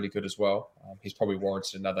 which was really good as well, he's probably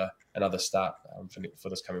warranted another start for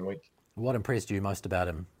this coming week. What impressed you most about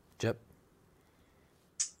him, Jip?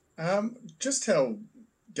 Just how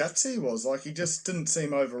gutsy he was. Like, he just didn't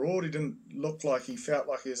seem overawed. He didn't look like he felt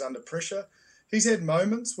like he was under pressure. He's had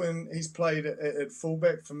moments when he's played at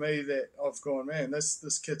fullback for me that I've gone, man,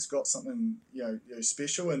 this kid's got something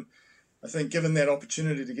special. And I think given that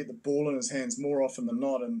opportunity to get the ball in his hands more often than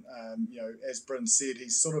not, and as Bryn said,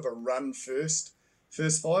 he's sort of a run first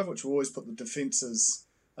five, which will always put the defences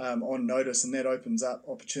on notice, and that opens up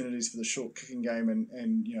opportunities for the short kicking game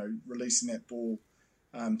and releasing that ball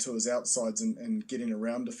to his outsides and getting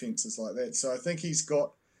around defences like that. So I think he's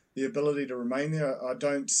got the ability to remain there. I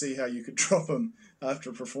don't see how you could drop him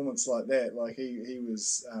after a performance like that. Like he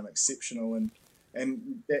was exceptional and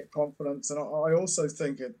that confidence. And I also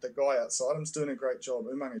think that the guy outside him's doing a great job,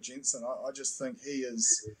 Umaga Jensen. I just think he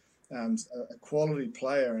is a quality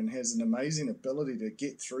player and has an amazing ability to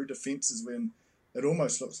get through defences when it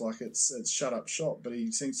almost looks like it's shut up shop, but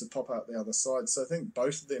he seems to pop out the other side. So I think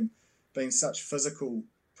both of them being such physical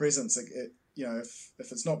presence,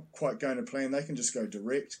 if it's not quite going to plan, they can just go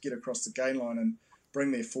direct, get across the gain line and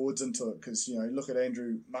bring their forwards into it. Because, look at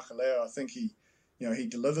Andrew Makaleo. I think he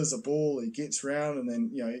delivers a ball, he gets round, and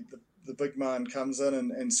then, the big man comes in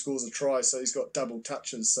and scores a try. So he's got double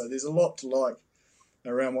touches. So there's a lot to like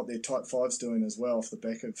around what their type five's doing as well off the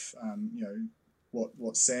back of,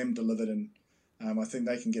 what Sam delivered. And I think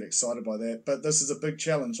they can get excited by that. But this is a big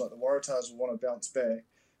challenge. Like, the Waratahs will want to bounce back.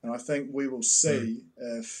 And I think we will see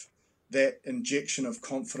if that injection of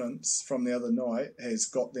confidence from the other night has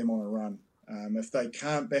got them on a run. If they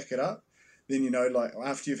can't back it up, then,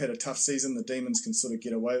 after you've had a tough season, the Demons can sort of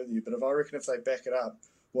get away with you. But I reckon if they back it up,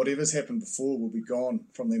 whatever's happened before will be gone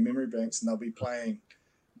from their memory banks and they'll be playing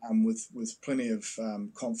with plenty of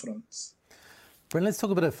confidence. Bryn, let's talk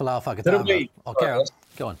a bit of Folau Fakatava. Carry on.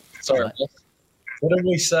 Go on. Sorry. What did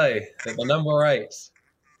we say? That the number 8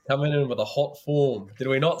 coming in with a hot form. Did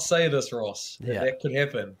we not say this, Ross? That could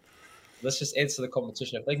happen. This just adds to the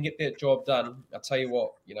competition. If they can get that job done, I'll tell you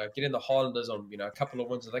what, get in the Highlanders on, a couple of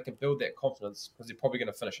wins, and they can build that confidence because they're probably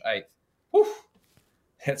going to finish 8th. Whew.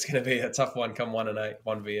 That's going to be a tough one come 1 and 8,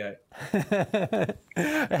 1v8.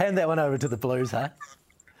 Hand that one over to the Blues, huh?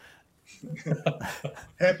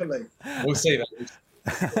 Happily. We'll see, mate.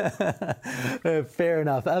 Fair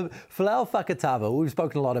enough. Folau Fakatava, we've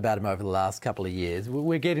spoken a lot about him over the last couple of years.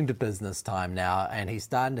 We're getting to business time now, and he's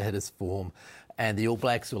starting to hit his form. And the All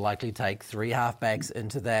Blacks will likely take 3 halfbacks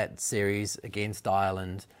into that series against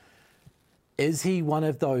Ireland. Is he one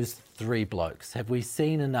of those 3 blokes? Have we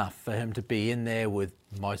seen enough for him to be in there with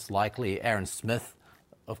most likely Aaron Smith,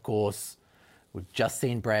 of course? We've just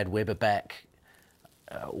seen Brad Weber back.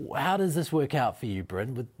 How does this work out for you,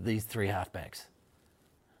 Bryn, with these 3 halfbacks?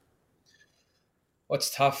 Well,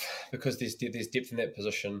 it's tough because there's depth in that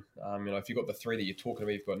position. If you've got the 3 that you're talking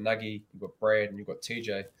about, you've got Nuggie, you've got Brad, and you've got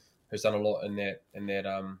TJ, who's done a lot in that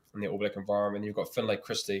All Black environment. And you've got Finlay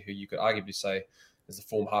Christie, who you could arguably say is the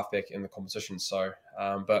form halfback in the competition. So,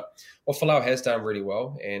 but what Folau has done really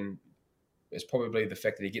well, and it's probably the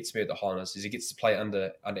fact that he gets to be at the Highlanders, is he gets to play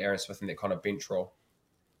under Aaron Smith in that kind of bench role.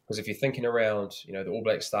 Because if you're thinking around, the All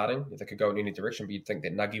Blacks starting, they could go in any direction, but you'd think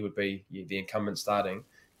that Nuggie would be the incumbent starting.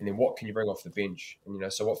 And then what can you bring off the bench?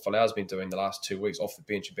 And, so what Folau's been doing the last 2 weeks off the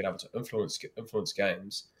bench and been able to influence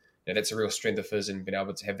games, that's a real strength of his and being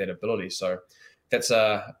able to have that ability. So that's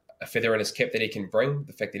a feather in his cap that he can bring,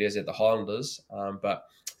 the fact that he is at the Highlanders. But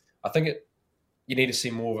I think you need to see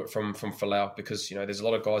more of it from Folau because, there's a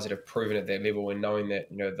lot of guys that have proven at that level and knowing that,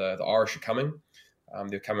 the Irish are coming.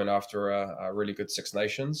 They're coming after a really good Six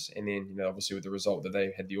Nations. And then, obviously with the result that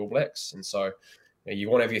they had the All Blacks. And so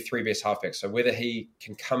you want to have your 3 best halfbacks. So whether he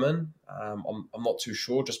can come in, I'm not too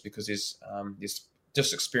sure just because there's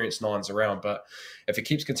just experienced 9s around. But if he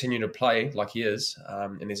keeps continuing to play like he is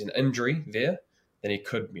and there's an injury there, then he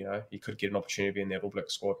could get an opportunity to be in that All Black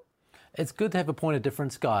squad. It's good to have a point of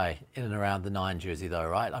difference guy in and around the 9 jersey, though,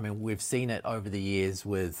 right? I mean, we've seen it over the years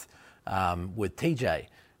with TJ,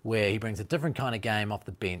 where he brings a different kind of game off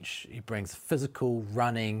the bench. He brings physical,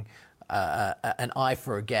 running, an eye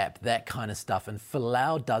for a gap, that kind of stuff. And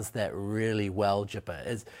Folau does that really well, Jipper.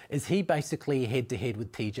 Is he basically head-to-head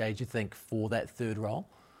with TJ, do you think, for that third role?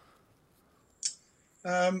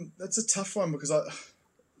 That's a tough one because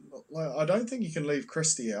I don't think you can leave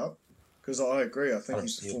Christie out. Because I agree, I think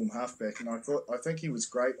he's the form halfback, and I think he was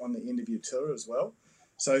great on the end of your tour as well.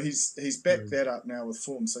 So he's backed that up now with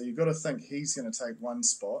form. So you've got to think he's going to take one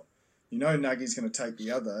spot. You know Nuggy's going to take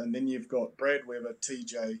the other, and then you've got Brad Weber,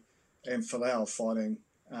 TJ, and Folau fighting.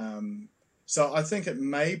 So I think it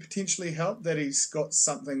may potentially help that he's got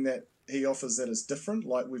something that he offers that is different,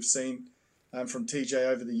 like we've seen from TJ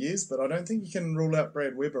over the years. But I don't think you can rule out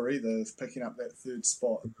Brad Weber either of picking up that third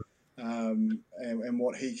spot. And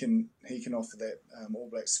what he can offer that All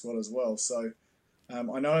Black squad as well. So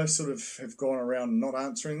I know I sort of have gone around not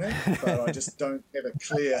answering that, but I just don't have it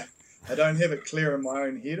clear. I don't have it clear in my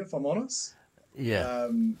own head, if I'm honest. Yeah.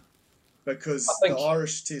 Because the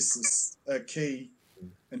Irish test is a key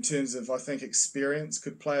in terms of, I think, experience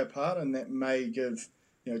could play a part, and that may give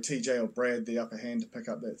TJ or Brad the upper hand to pick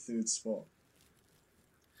up that third spot.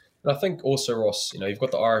 And I think also, Ross, you've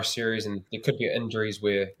got the Irish series, and there could be injuries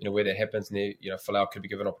where that happens, and Folau could be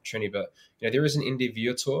given an opportunity. But there is an Indy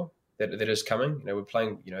View tour that is coming. We're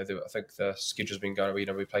playing. I think the schedule's been going.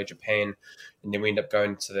 We play Japan, and then we end up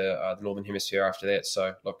going to the Northern Hemisphere after that.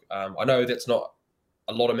 So look, I know that's not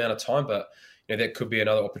a lot amount of time, but that could be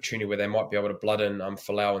another opportunity where they might be able to blood in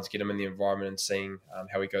Folau and get him in the environment and seeing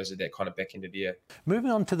how he goes at that kind of back end of the year.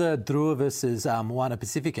 Moving on to the Drua versus Moana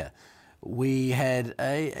Pacifica. We had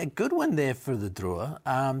a good win there for the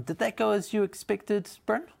Drua. Did that go as you expected,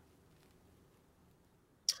 Bryn?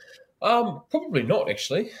 Probably not,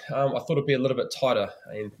 actually. I thought it'd be a little bit tighter,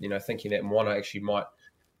 and thinking that Moana actually might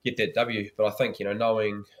get that W. But I think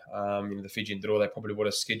knowing the Fijian Drua, they probably would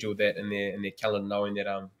have scheduled that in their calendar, knowing that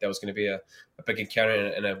that was going to be a big encounter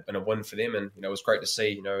and a win for them. And it was great to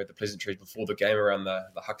see the pleasantries before the game around the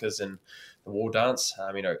huckers and the wall dance,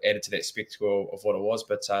 added to that spectacle of what it was.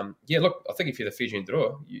 But look, I think if you're the Fijian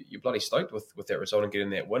Drua, you're bloody stoked with that result and getting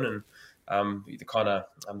that win, and the kind of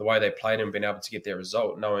the way they played and being able to get that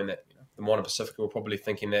result, knowing that the Moana Pacifica were probably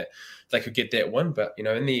thinking that they could get that win, but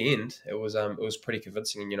in the end it was pretty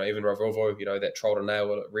convincing. And even Ravovo, that trial to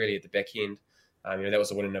nail really at the back end, that was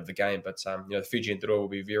the winning of the game. But the Fijian Drua will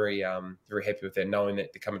be very very happy with that, knowing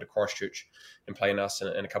that they're coming to Christchurch and playing us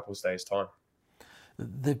in a couple of days' time.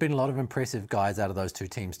 There've been a lot of impressive guys out of those two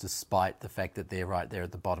teams, despite the fact that they're right there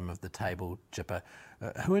at the bottom of the table, Jipper.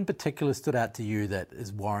 Who in particular stood out to you that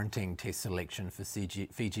is warranting test selection for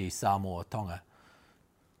Fiji, Samoa, Tonga?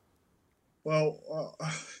 Well,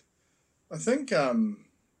 I think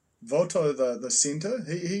Voto, the centre,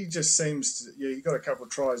 he just seems to, he got a couple of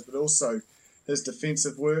tries, but also his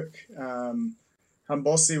defensive work.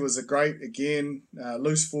 Hambosi was a great again.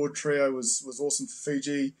 Loose forward trio was awesome for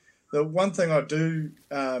Fiji. The one thing I do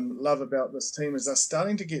love about this team is they're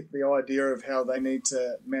starting to get the idea of how they need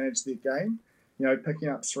to manage their game. Picking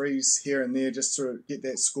up threes here and there just to get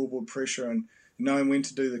that scoreboard pressure and knowing when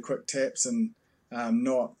to do the quick taps and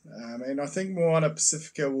not. And I think Moana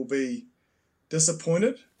Pacifica will be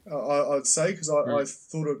disappointed, I'd say, because I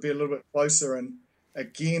thought it would be a little bit closer. And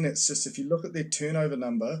again, it's just if you look at their turnover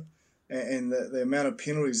number and the amount of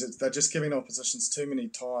penalties, they're just giving oppositions too many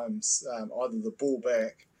times, either the ball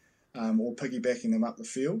back or piggybacking them up the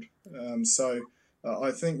field. So I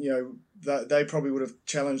think, they probably would have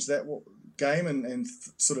challenged that game and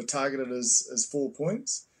sort of targeted as 4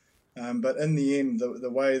 points. But in the end, the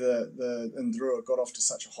way the Ndrua got off to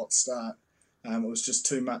such a hot start, it was just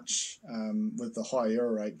too much with the high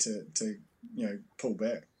error rate to pull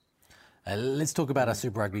back. Let's talk about our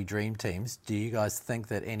Super Rugby dream teams. Do you guys think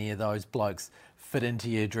that any of those blokes fit into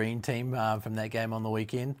your dream team from that game on the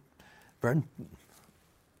weekend? Bryn?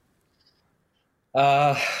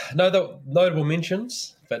 No, the notable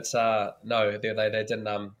mentions, but no, they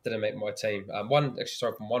didn't make my team. One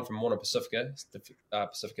from Moana Pacifica,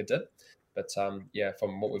 Pacifica did, but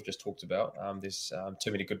from what we've just talked about, there's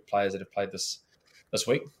too many good players that have played this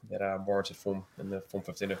week that warranted form in the form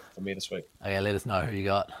 15 for me this week. Okay, let us know who you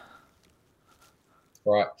got.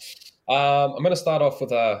 All right. I'm going to start off with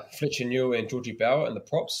Fletcher Newell and Georgie Bauer in the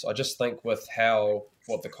props. I just think with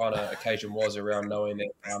what the kind of occasion was around knowing that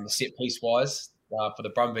the set piece wise for the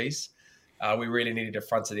Brumbies, we really needed a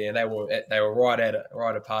front to there, and they were right at it,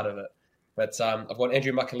 right a part of it. But I've got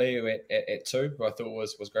Andrew Makaleu at 2, who I thought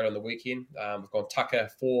was great on the weekend. We've got Tucker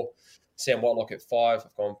 4 Sam Whitelock at 5.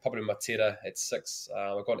 I've gone Pablo Matera at 6.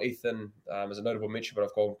 I've gone Ethan as a notable mention, but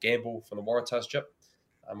I've gone Gamble from the Waratahs Jip,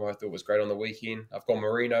 who I thought was great on the weekend. I've gone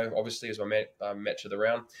Marino, obviously, as my match of the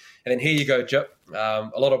round. And then here you go, Jip.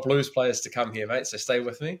 A lot of Blues players to come here, mate, so stay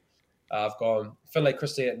with me. I've gone Finlay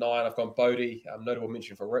Christie at 9. I've gone Bodie. Notable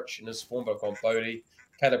mention for Rich in his form, but I've gone Bodie.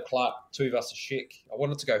 Caleb Clark, Tuivasa-Sheck. I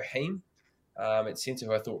wanted to go Heem at centre,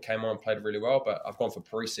 who I thought came on and played really well, but I've gone for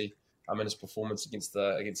Parisi in his performance for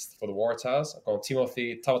the Waratahs. I've gone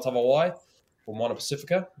Timothy Tavatavawai for Moana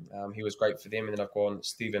Pacifica. He was great for them. And then I've gone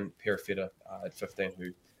Stephen Perifeta at 15,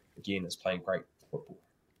 who, again, is playing great football.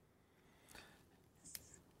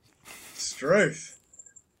 Struth.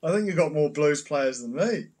 I think you've got more Blues players than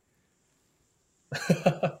me.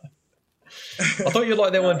 I thought you'd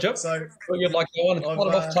like that one, Jip. So, I thought you'd like that one. It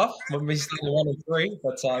started off tough when we started 1 and 3,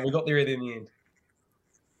 but we got there in the end.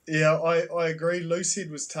 Yeah, I agree. Loosehead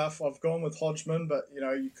was tough. I've gone with Hodgman, but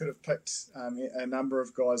you could have picked a number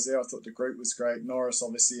of guys there. I thought the group was great. Norris,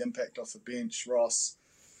 obviously, impact off the bench. Ross,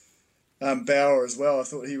 Bauer as well. I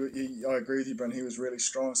thought I agree with you, Bryn. He was really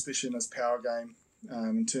strong, especially in his power game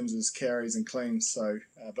in terms of his carries and cleans. So,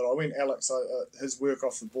 but I went Alex. His work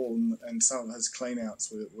off the ball and some of his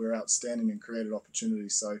clean-outs were outstanding and created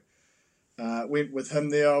opportunities. So. Went with him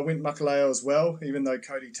there. I went Makaleo as well, even though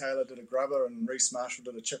Cody Taylor did a grubber and Reece Marshall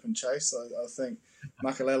did a chip and chase. I think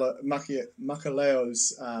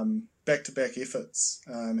Makaleo's back-to-back efforts,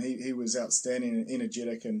 he was outstanding and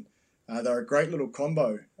energetic, and they're a great little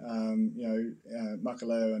combo,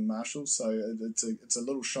 Makaleo and Marshall. So it's a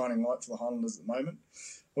little shining light for the Highlanders at the moment.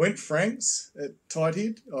 I went Franks at tight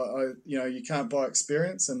head. You can't buy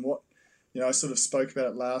experience, and what I sort of spoke about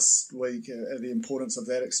it last week, the importance of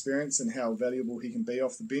that experience and how valuable he can be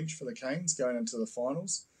off the bench for the Canes going into the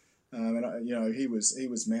finals. He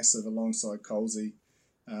was massive alongside Colsey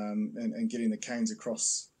and getting the Canes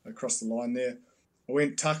across the line there. I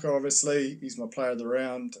went Tucker, obviously. He's my player of the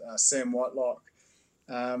round. Sam Whitelock.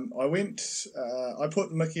 I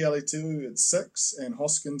put Mickey Alitu at 6 and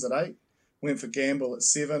Hoskins at 8. Went for Gamble at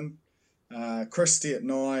 7. Christie at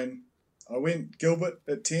 9. I went Gilbert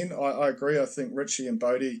at 10. I agree. I think Richie and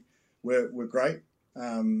Bodie were great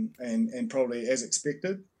and probably as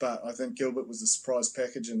expected, but I think Gilbert was a surprise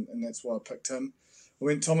package and that's why I picked him. I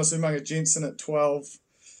went Thomas Umaga Jensen at 12.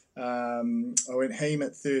 I went Heem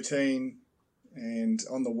at 13. And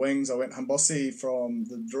on the wings, I went Hambosi from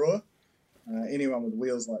the Drua. Anyone with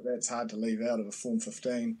wheels like that's hard to leave out of a Form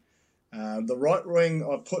 15. The right wing,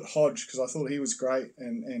 I put Hodge because I thought he was great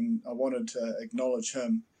and I wanted to acknowledge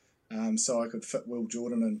him. So I could fit Will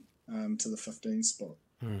Jordan in to the 15 spot.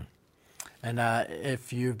 And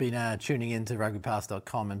if you've been tuning into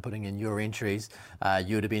rugbypass.com and putting in your entries,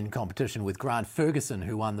 you would have been in competition with Grant Ferguson,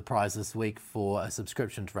 who won the prize this week for a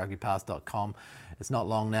subscription to rugbypass.com. It's not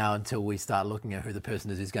long now until we start looking at who the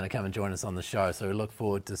person is who's going to come and join us on the show, so we look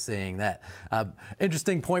forward to seeing that.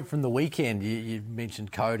 Interesting point from the weekend. You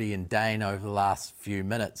mentioned Cody and Dane over the last few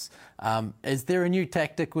minutes. Is there a new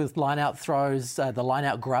tactic with line-out throws, the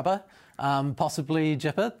line-out grubber, possibly,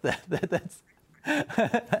 Jipper? That's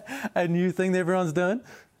a new thing that everyone's doing?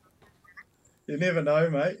 You never know,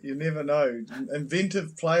 mate. You never know.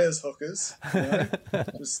 Inventive players, hookers.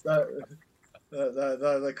 Just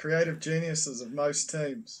the creative geniuses of most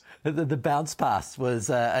teams. The bounce pass was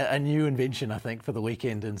a new invention, I think, for the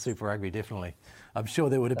weekend in Super Rugby, definitely. I'm sure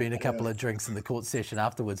there would have been a couple of drinks in the court session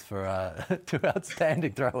afterwards for 2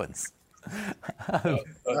 outstanding throw-ins.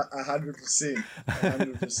 100%.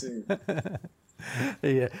 100%.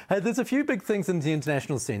 Yeah. Hey, there's a few big things in the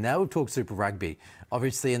international scene. Now we've talked Super Rugby.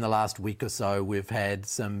 Obviously, in the last week or so, we've had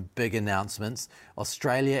some big announcements.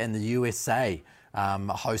 Australia and the USA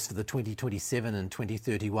host for the 2027 and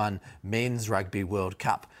 2031 Men's Rugby World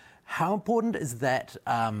Cup. How important is that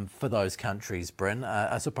for those countries, Bryn?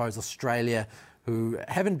 I suppose Australia, who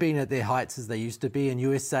haven't been at their heights as they used to be, and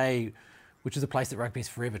USA, which is a place that rugby's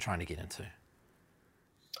forever trying to get into.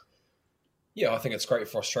 Yeah, I think it's great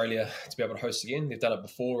for Australia to be able to host again. They've done it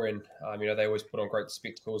before, and they always put on great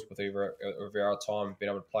spectacles with either our time being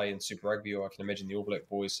able to play in Super Rugby, or I can imagine the All Black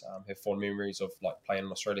boys have fond memories of playing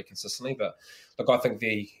in Australia consistently. But look, I think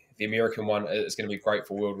the American one is going to be great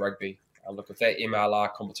for World Rugby. Look, if that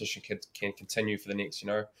MLR competition can continue for the next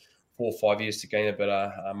 4 or 5 years to gain a bit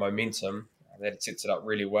of momentum, that sets it up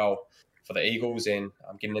really well for the Eagles and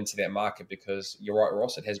getting into that market, because you're right,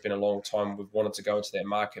 Ross, it has been a long time we've wanted to go into that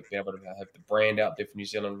market, be able to have the brand out there for New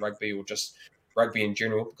Zealand rugby, or just rugby in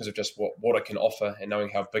general, because of just what it can offer and knowing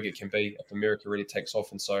how big it can be if America really takes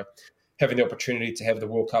off. And so having the opportunity to have the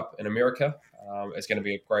World Cup in America is going to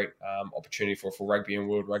be a great opportunity for rugby and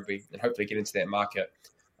world rugby, and hopefully get into that market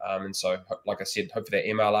And so, like I said, hopefully that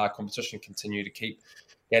MLR competition continue to keep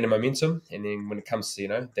gaining momentum. And then when it comes to,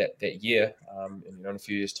 that year, in a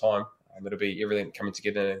few years' time, it'll be everything coming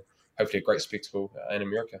together and hopefully a great spectacle in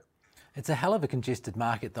America. It's a hell of a congested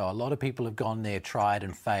market, though. A lot of people have gone there, tried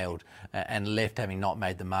and failed, and left having not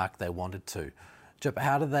made the mark they wanted to. Jip,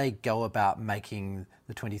 how do they go about making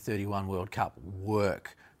the 2031 World Cup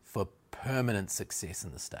work for permanent success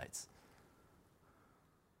in the States?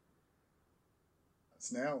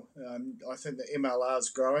 It's now. I think the MLR is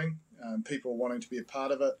growing. People are wanting to be a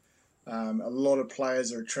part of it. A lot of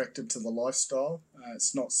players are attracted to the lifestyle.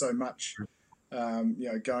 It's not so much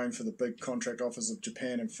going for the big contract offers of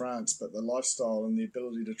Japan and France, but the lifestyle and the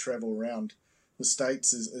ability to travel around the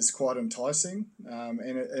States is quite enticing.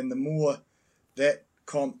 And the more that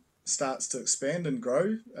comp starts to expand and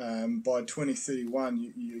grow, by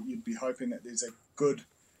 2031, you'd be hoping that there's a good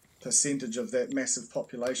percentage of that massive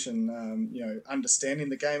population, understanding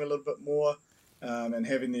the game a little bit more, and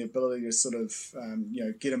having the ability to sort of,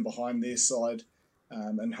 get in behind their side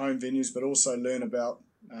in home venues, but also learn about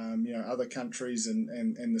other countries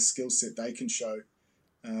and the skill set they can show.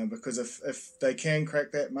 Because if they can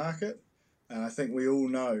crack that market, I think we all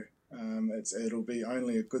know it'll be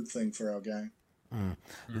only a good thing for our game.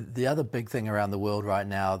 The other big thing around the world right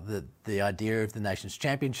now, the idea of the Nations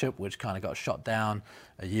Championship, which kind of got shot down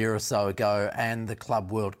a year or so ago, and the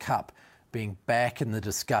Club World Cup being back in the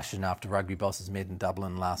discussion after rugby bosses met in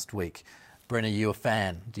Dublin last week. Brenna, you're a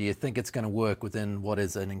fan. Do you think it's going to work within what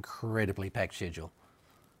is an incredibly packed schedule?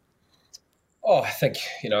 Oh, I think,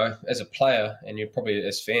 as a player and you probably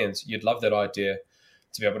as fans, you'd love that idea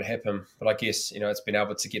to be able to happen. But I guess, it's been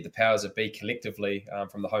able to get the powers that be collectively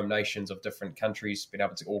from the home nations of different countries, been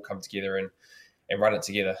able to all come together and run it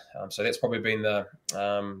together. So that's probably been the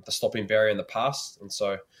stopping barrier in the past. And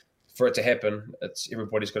so for it to happen,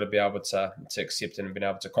 everybody's got to be able to accept it and be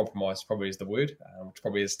able to compromise, probably is the word, which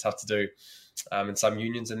probably is tough to do in some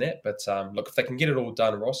unions and that. But look, if they can get it all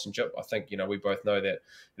done, Ross and Jip, I think, we both know that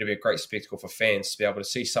it'll be a great spectacle for fans to be able to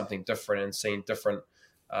see something different and seeing different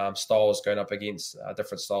styles going up against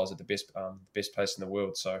different styles at the best place in the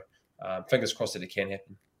world. So fingers crossed that it can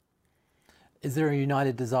happen. Is there a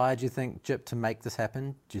united desire, do you think, Jip, to make this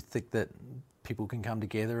happen? Do you think that people can come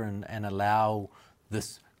together and allow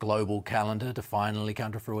this global calendar to finally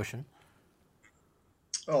come to fruition?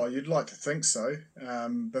 Oh, you'd like to think so,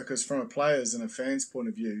 because from a player's and a fan's point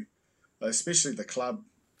of view, especially the club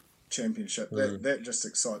championship, that just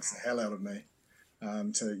excites the hell out of me.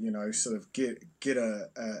 To sort of get a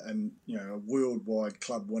worldwide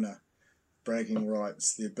club winner, bragging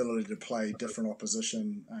rights, the ability to play different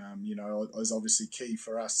opposition, is obviously key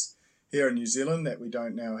for us here in New Zealand, that we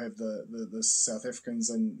don't now have the South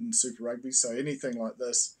Africans in Super Rugby. So anything like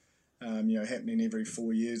this, happening every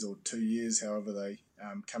 4 years or 2 years, however they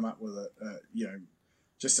come up with it,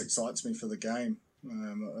 just excites me for the game.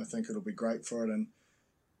 I think it'll be great for it. And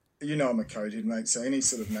I'm a coathead, mate, so any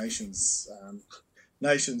sort of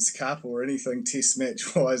Nations Cup or anything Test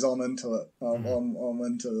match wise, I'm into it. I'm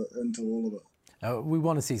into all of it. We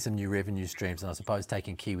want to see some new revenue streams, and I suppose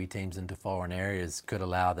taking Kiwi teams into foreign areas could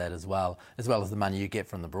allow that as well as the money you get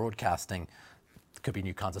from the broadcasting. Could be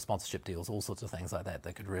new kinds of sponsorship deals, all sorts of things like that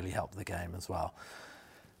could really help the game as well.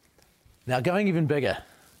 Now, going even bigger,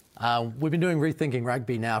 we've been doing Rethinking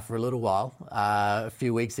Rugby now for a little while. A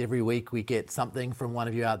few weeks, every week we get something from one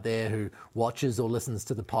of you out there who watches or listens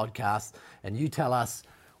to the podcast, and you tell us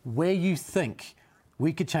where you think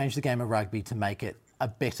we could change the game of rugby to make it a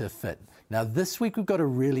better fit. Now, this week we've got a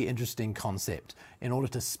really interesting concept in order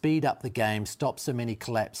to speed up the game, stop so many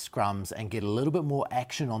collapsed scrums, and get a little bit more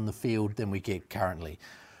action on the field than we get currently.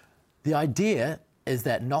 The idea is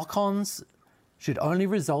that knock-ons should only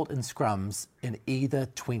result in scrums in either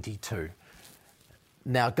 22.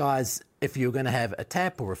 Now, guys, if you're going to have a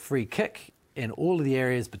tap or a free kick in all of the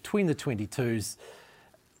areas between the 22s,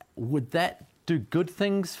 would that do good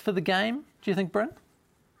things for the game, do you think, Bryn?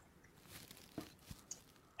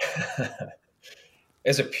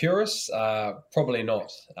 As a purist, probably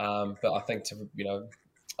not. But I think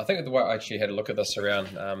I think the way I actually had a look at this around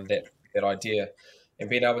that idea, and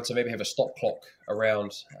being able to maybe have a stop clock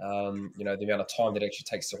around the amount of time that it actually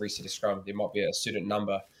takes to reset a scrum. There might be a certain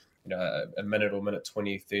number, a minute or minute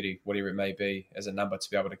 20, 30, whatever it may be, as a number to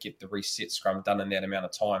be able to get the reset scrum done in that amount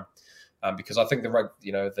of time. Because I think the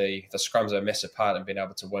scrums are a massive part in being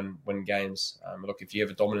able to win games. Look, if you have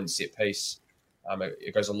a dominant set piece,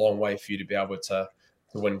 it goes a long way for you to be able to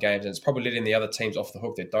win games. And it's probably letting the other teams off the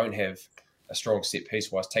hook that don't have a strong set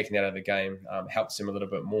piece, whilst taking that out of the game helps them a little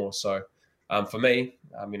bit more. So for me,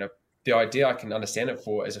 the idea I can understand it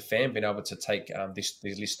for as a fan, being able to take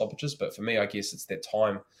these less stoppages. But for me, I guess it's that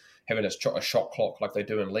time, having a shot clock like they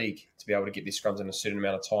do in league, to be able to get these scrums in a certain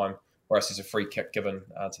amount of time, whereas there's a free kick given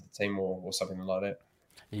to the team or something like that.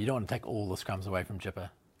 You don't want to take all the scrums away from Jipper.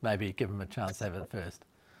 Maybe give him a chance to have it first.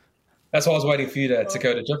 That's why I was waiting for you to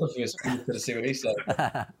go to Jipper first to see what he said.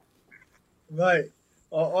 Mate,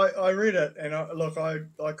 I read it, and I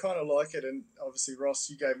kind of like it. And obviously, Ross,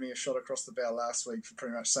 you gave me a shot across the bow last week for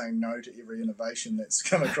pretty much saying no to every innovation that's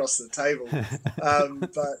come across the table.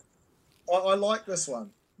 But I like this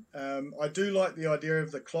one. I do like the idea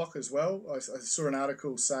of the clock as well. I saw an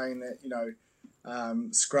article saying that,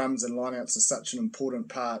 scrums and lineouts are such an important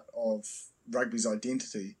part of rugby's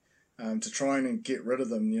identity. To try and get rid of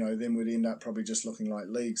them, then we'd end up probably just looking like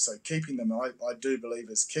league. So keeping them, I do believe,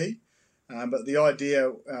 is key. But the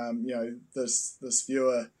idea, this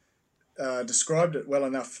viewer described it well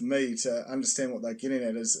enough for me to understand what they're getting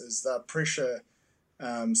at is the pressure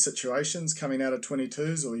situations coming out of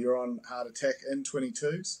 22s, or you're on hard attack in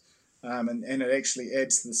 22s, and it actually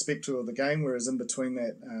adds to the spectacle of the game, whereas in between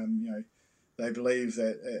that, they believe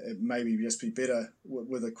that it maybe just be better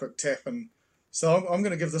with a quick tap. And so I'm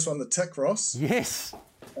going to give this one the tick, Ross. Yes.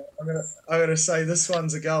 I'm going to say this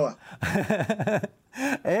one's a goer.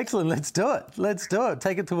 Excellent. Let's do it.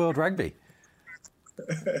 Take it to World Rugby.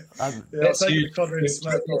 I'll take the Conrad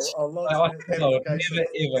Smith. I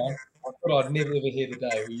thought I'd never ever hear the day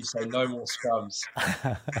where you say no more scrums.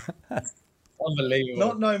 Unbelievable.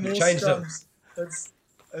 Not no more scrums.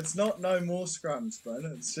 It's not no more scrums,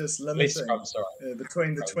 Brennan. It's just limiting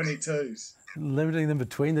between the 22s. Limiting them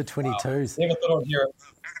between the 22s. Wow. Never thought I'd hear it.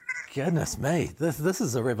 Goodness me, this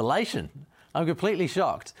is a revelation. I'm completely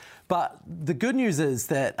shocked. But the good news is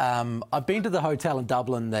that I've been to the hotel in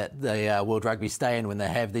Dublin that the World Rugby stay in when they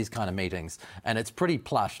have these kind of meetings, and it's pretty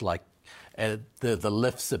plush. Like the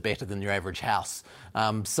lifts are better than your average house.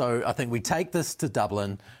 So I think we take this to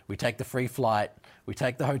Dublin, we take the free flight, we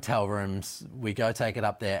take the hotel rooms, we go take it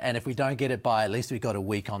up there, and if we don't get it by, at least we got a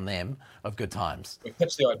week on them of good times. We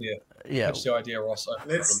pitched the idea. Yeah. Pitched the idea, Ross.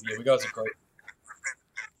 We guys are great.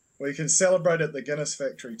 We can celebrate at the Guinness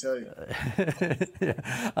factory too.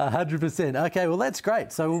 100%. Okay, well, that's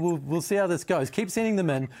great. So we'll see how this goes. Keep sending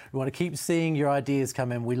them in. We want to keep seeing your ideas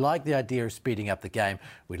come in. We like the idea of speeding up the game.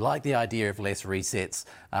 We like the idea of less resets.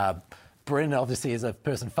 Bryn obviously is a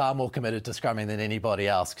person far more committed to scrumming than anybody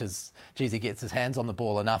else because, geez, he gets his hands on the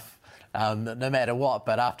ball enough no matter what.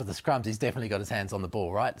 But after the scrums, he's definitely got his hands on the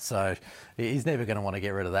ball, right? So he's never going to want to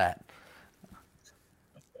get rid of that.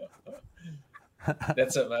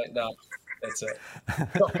 That's it, mate. No, that's it.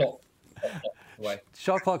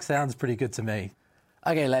 Shot clock sounds pretty good to me.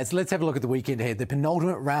 Okay, lads, let's have a look at the weekend ahead. The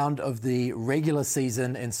penultimate round of the regular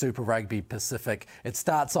season in Super Rugby Pacific. It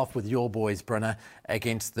starts off with your boys, Brynner,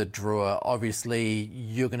 against the Drua. Obviously,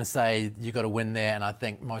 you're going to say you got to win there, and I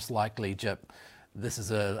think most likely, Jip, this is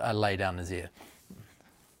a lay down his ear.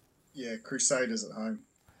 Yeah, Crusaders at home.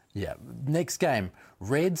 Yeah. Next game,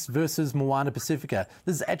 Reds versus Moana Pacifica.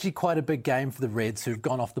 This is actually quite a big game for the Reds, who've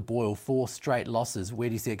gone off the boil, 4 straight losses. Where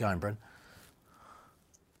do you see it going, Bryn?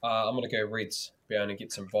 I'm going to go Reds. Be able to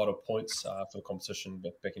get some vital points for the competition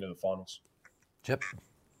back into the finals. Chip?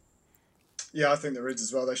 Yeah, I think the Reds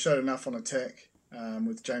as well. They showed enough on attack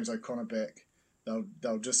with James O'Connor back.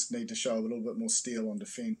 They'll just need to show a little bit more steel on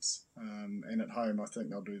defence. And at home, I think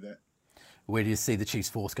they'll do that. Where do you see the Chiefs'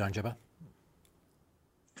 force going, Jibber?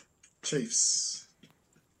 Chiefs.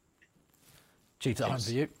 Chiefs at home for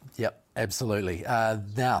you? Yep, absolutely.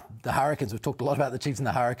 Now, the Hurricanes. We've talked a lot about the Chiefs and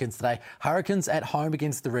the Hurricanes today. Hurricanes at home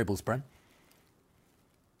against the Rebels, Bryn?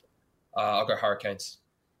 I'll go Hurricanes.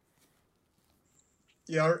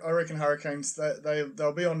 Yeah, I reckon Hurricanes.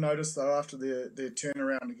 They'll be on notice, though, after their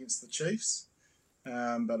turnaround against the Chiefs.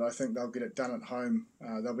 But I think they'll get it done at home.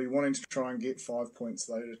 They'll be wanting to try and get 5 points,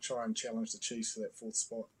 though, to try and challenge the Chiefs for that 4th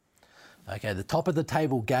spot. Okay, the top of the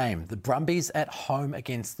table game. The Brumbies at home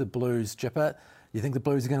against the Blues. Jipper, you think the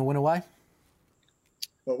Blues are going to win away?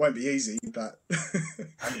 Well, it won't be easy, but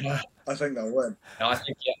I think they'll win. No, I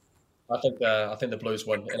think the Blues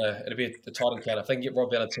win. It'll be a tight encounter. If they can get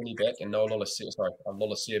Rob Valetini back and Noah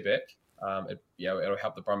Lolasia back, it'll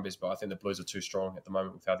help the Brumbies. But I think the Blues are too strong at the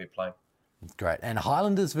moment with how they're playing. Great. And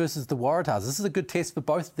Highlanders versus the Waratahs. This is a good test for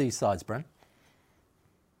both of these sides, Bryn.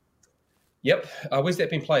 Yep. Where's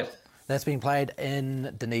that been played? That's been played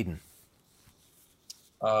in Dunedin.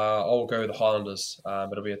 I'll go with the Highlanders.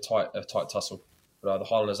 It'll be a tight tussle. But the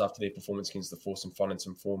Highlanders, after their performance against the Force, and finding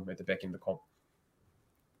some form at the back end of the comp.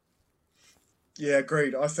 Yeah,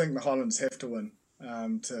 agreed. I think the Highlanders have to win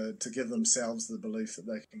to give themselves the belief that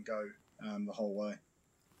they can go the whole way.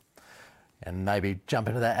 and maybe jump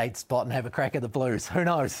into that 8th spot and have a crack at the Blues. Who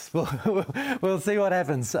knows? We'll see what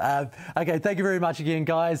happens. Okay, thank you very much again,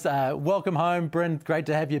 guys. Welcome home, Bryn. Great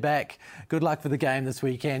to have you back. Good luck for the game this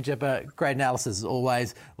weekend. Jipper, great analysis as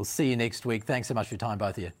always. We'll see you next week. Thanks so much for your time,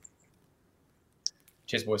 both of you.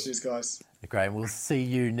 Cheers, boys. Cheers, guys. Great. We'll see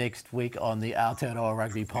you next week on the Aotearoa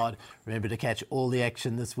Rugby Pod. Remember to catch all the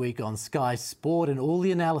action this week on Sky Sport and all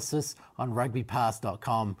the analysis on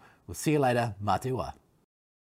rugbypass.com. We'll see you later. Mā te wā.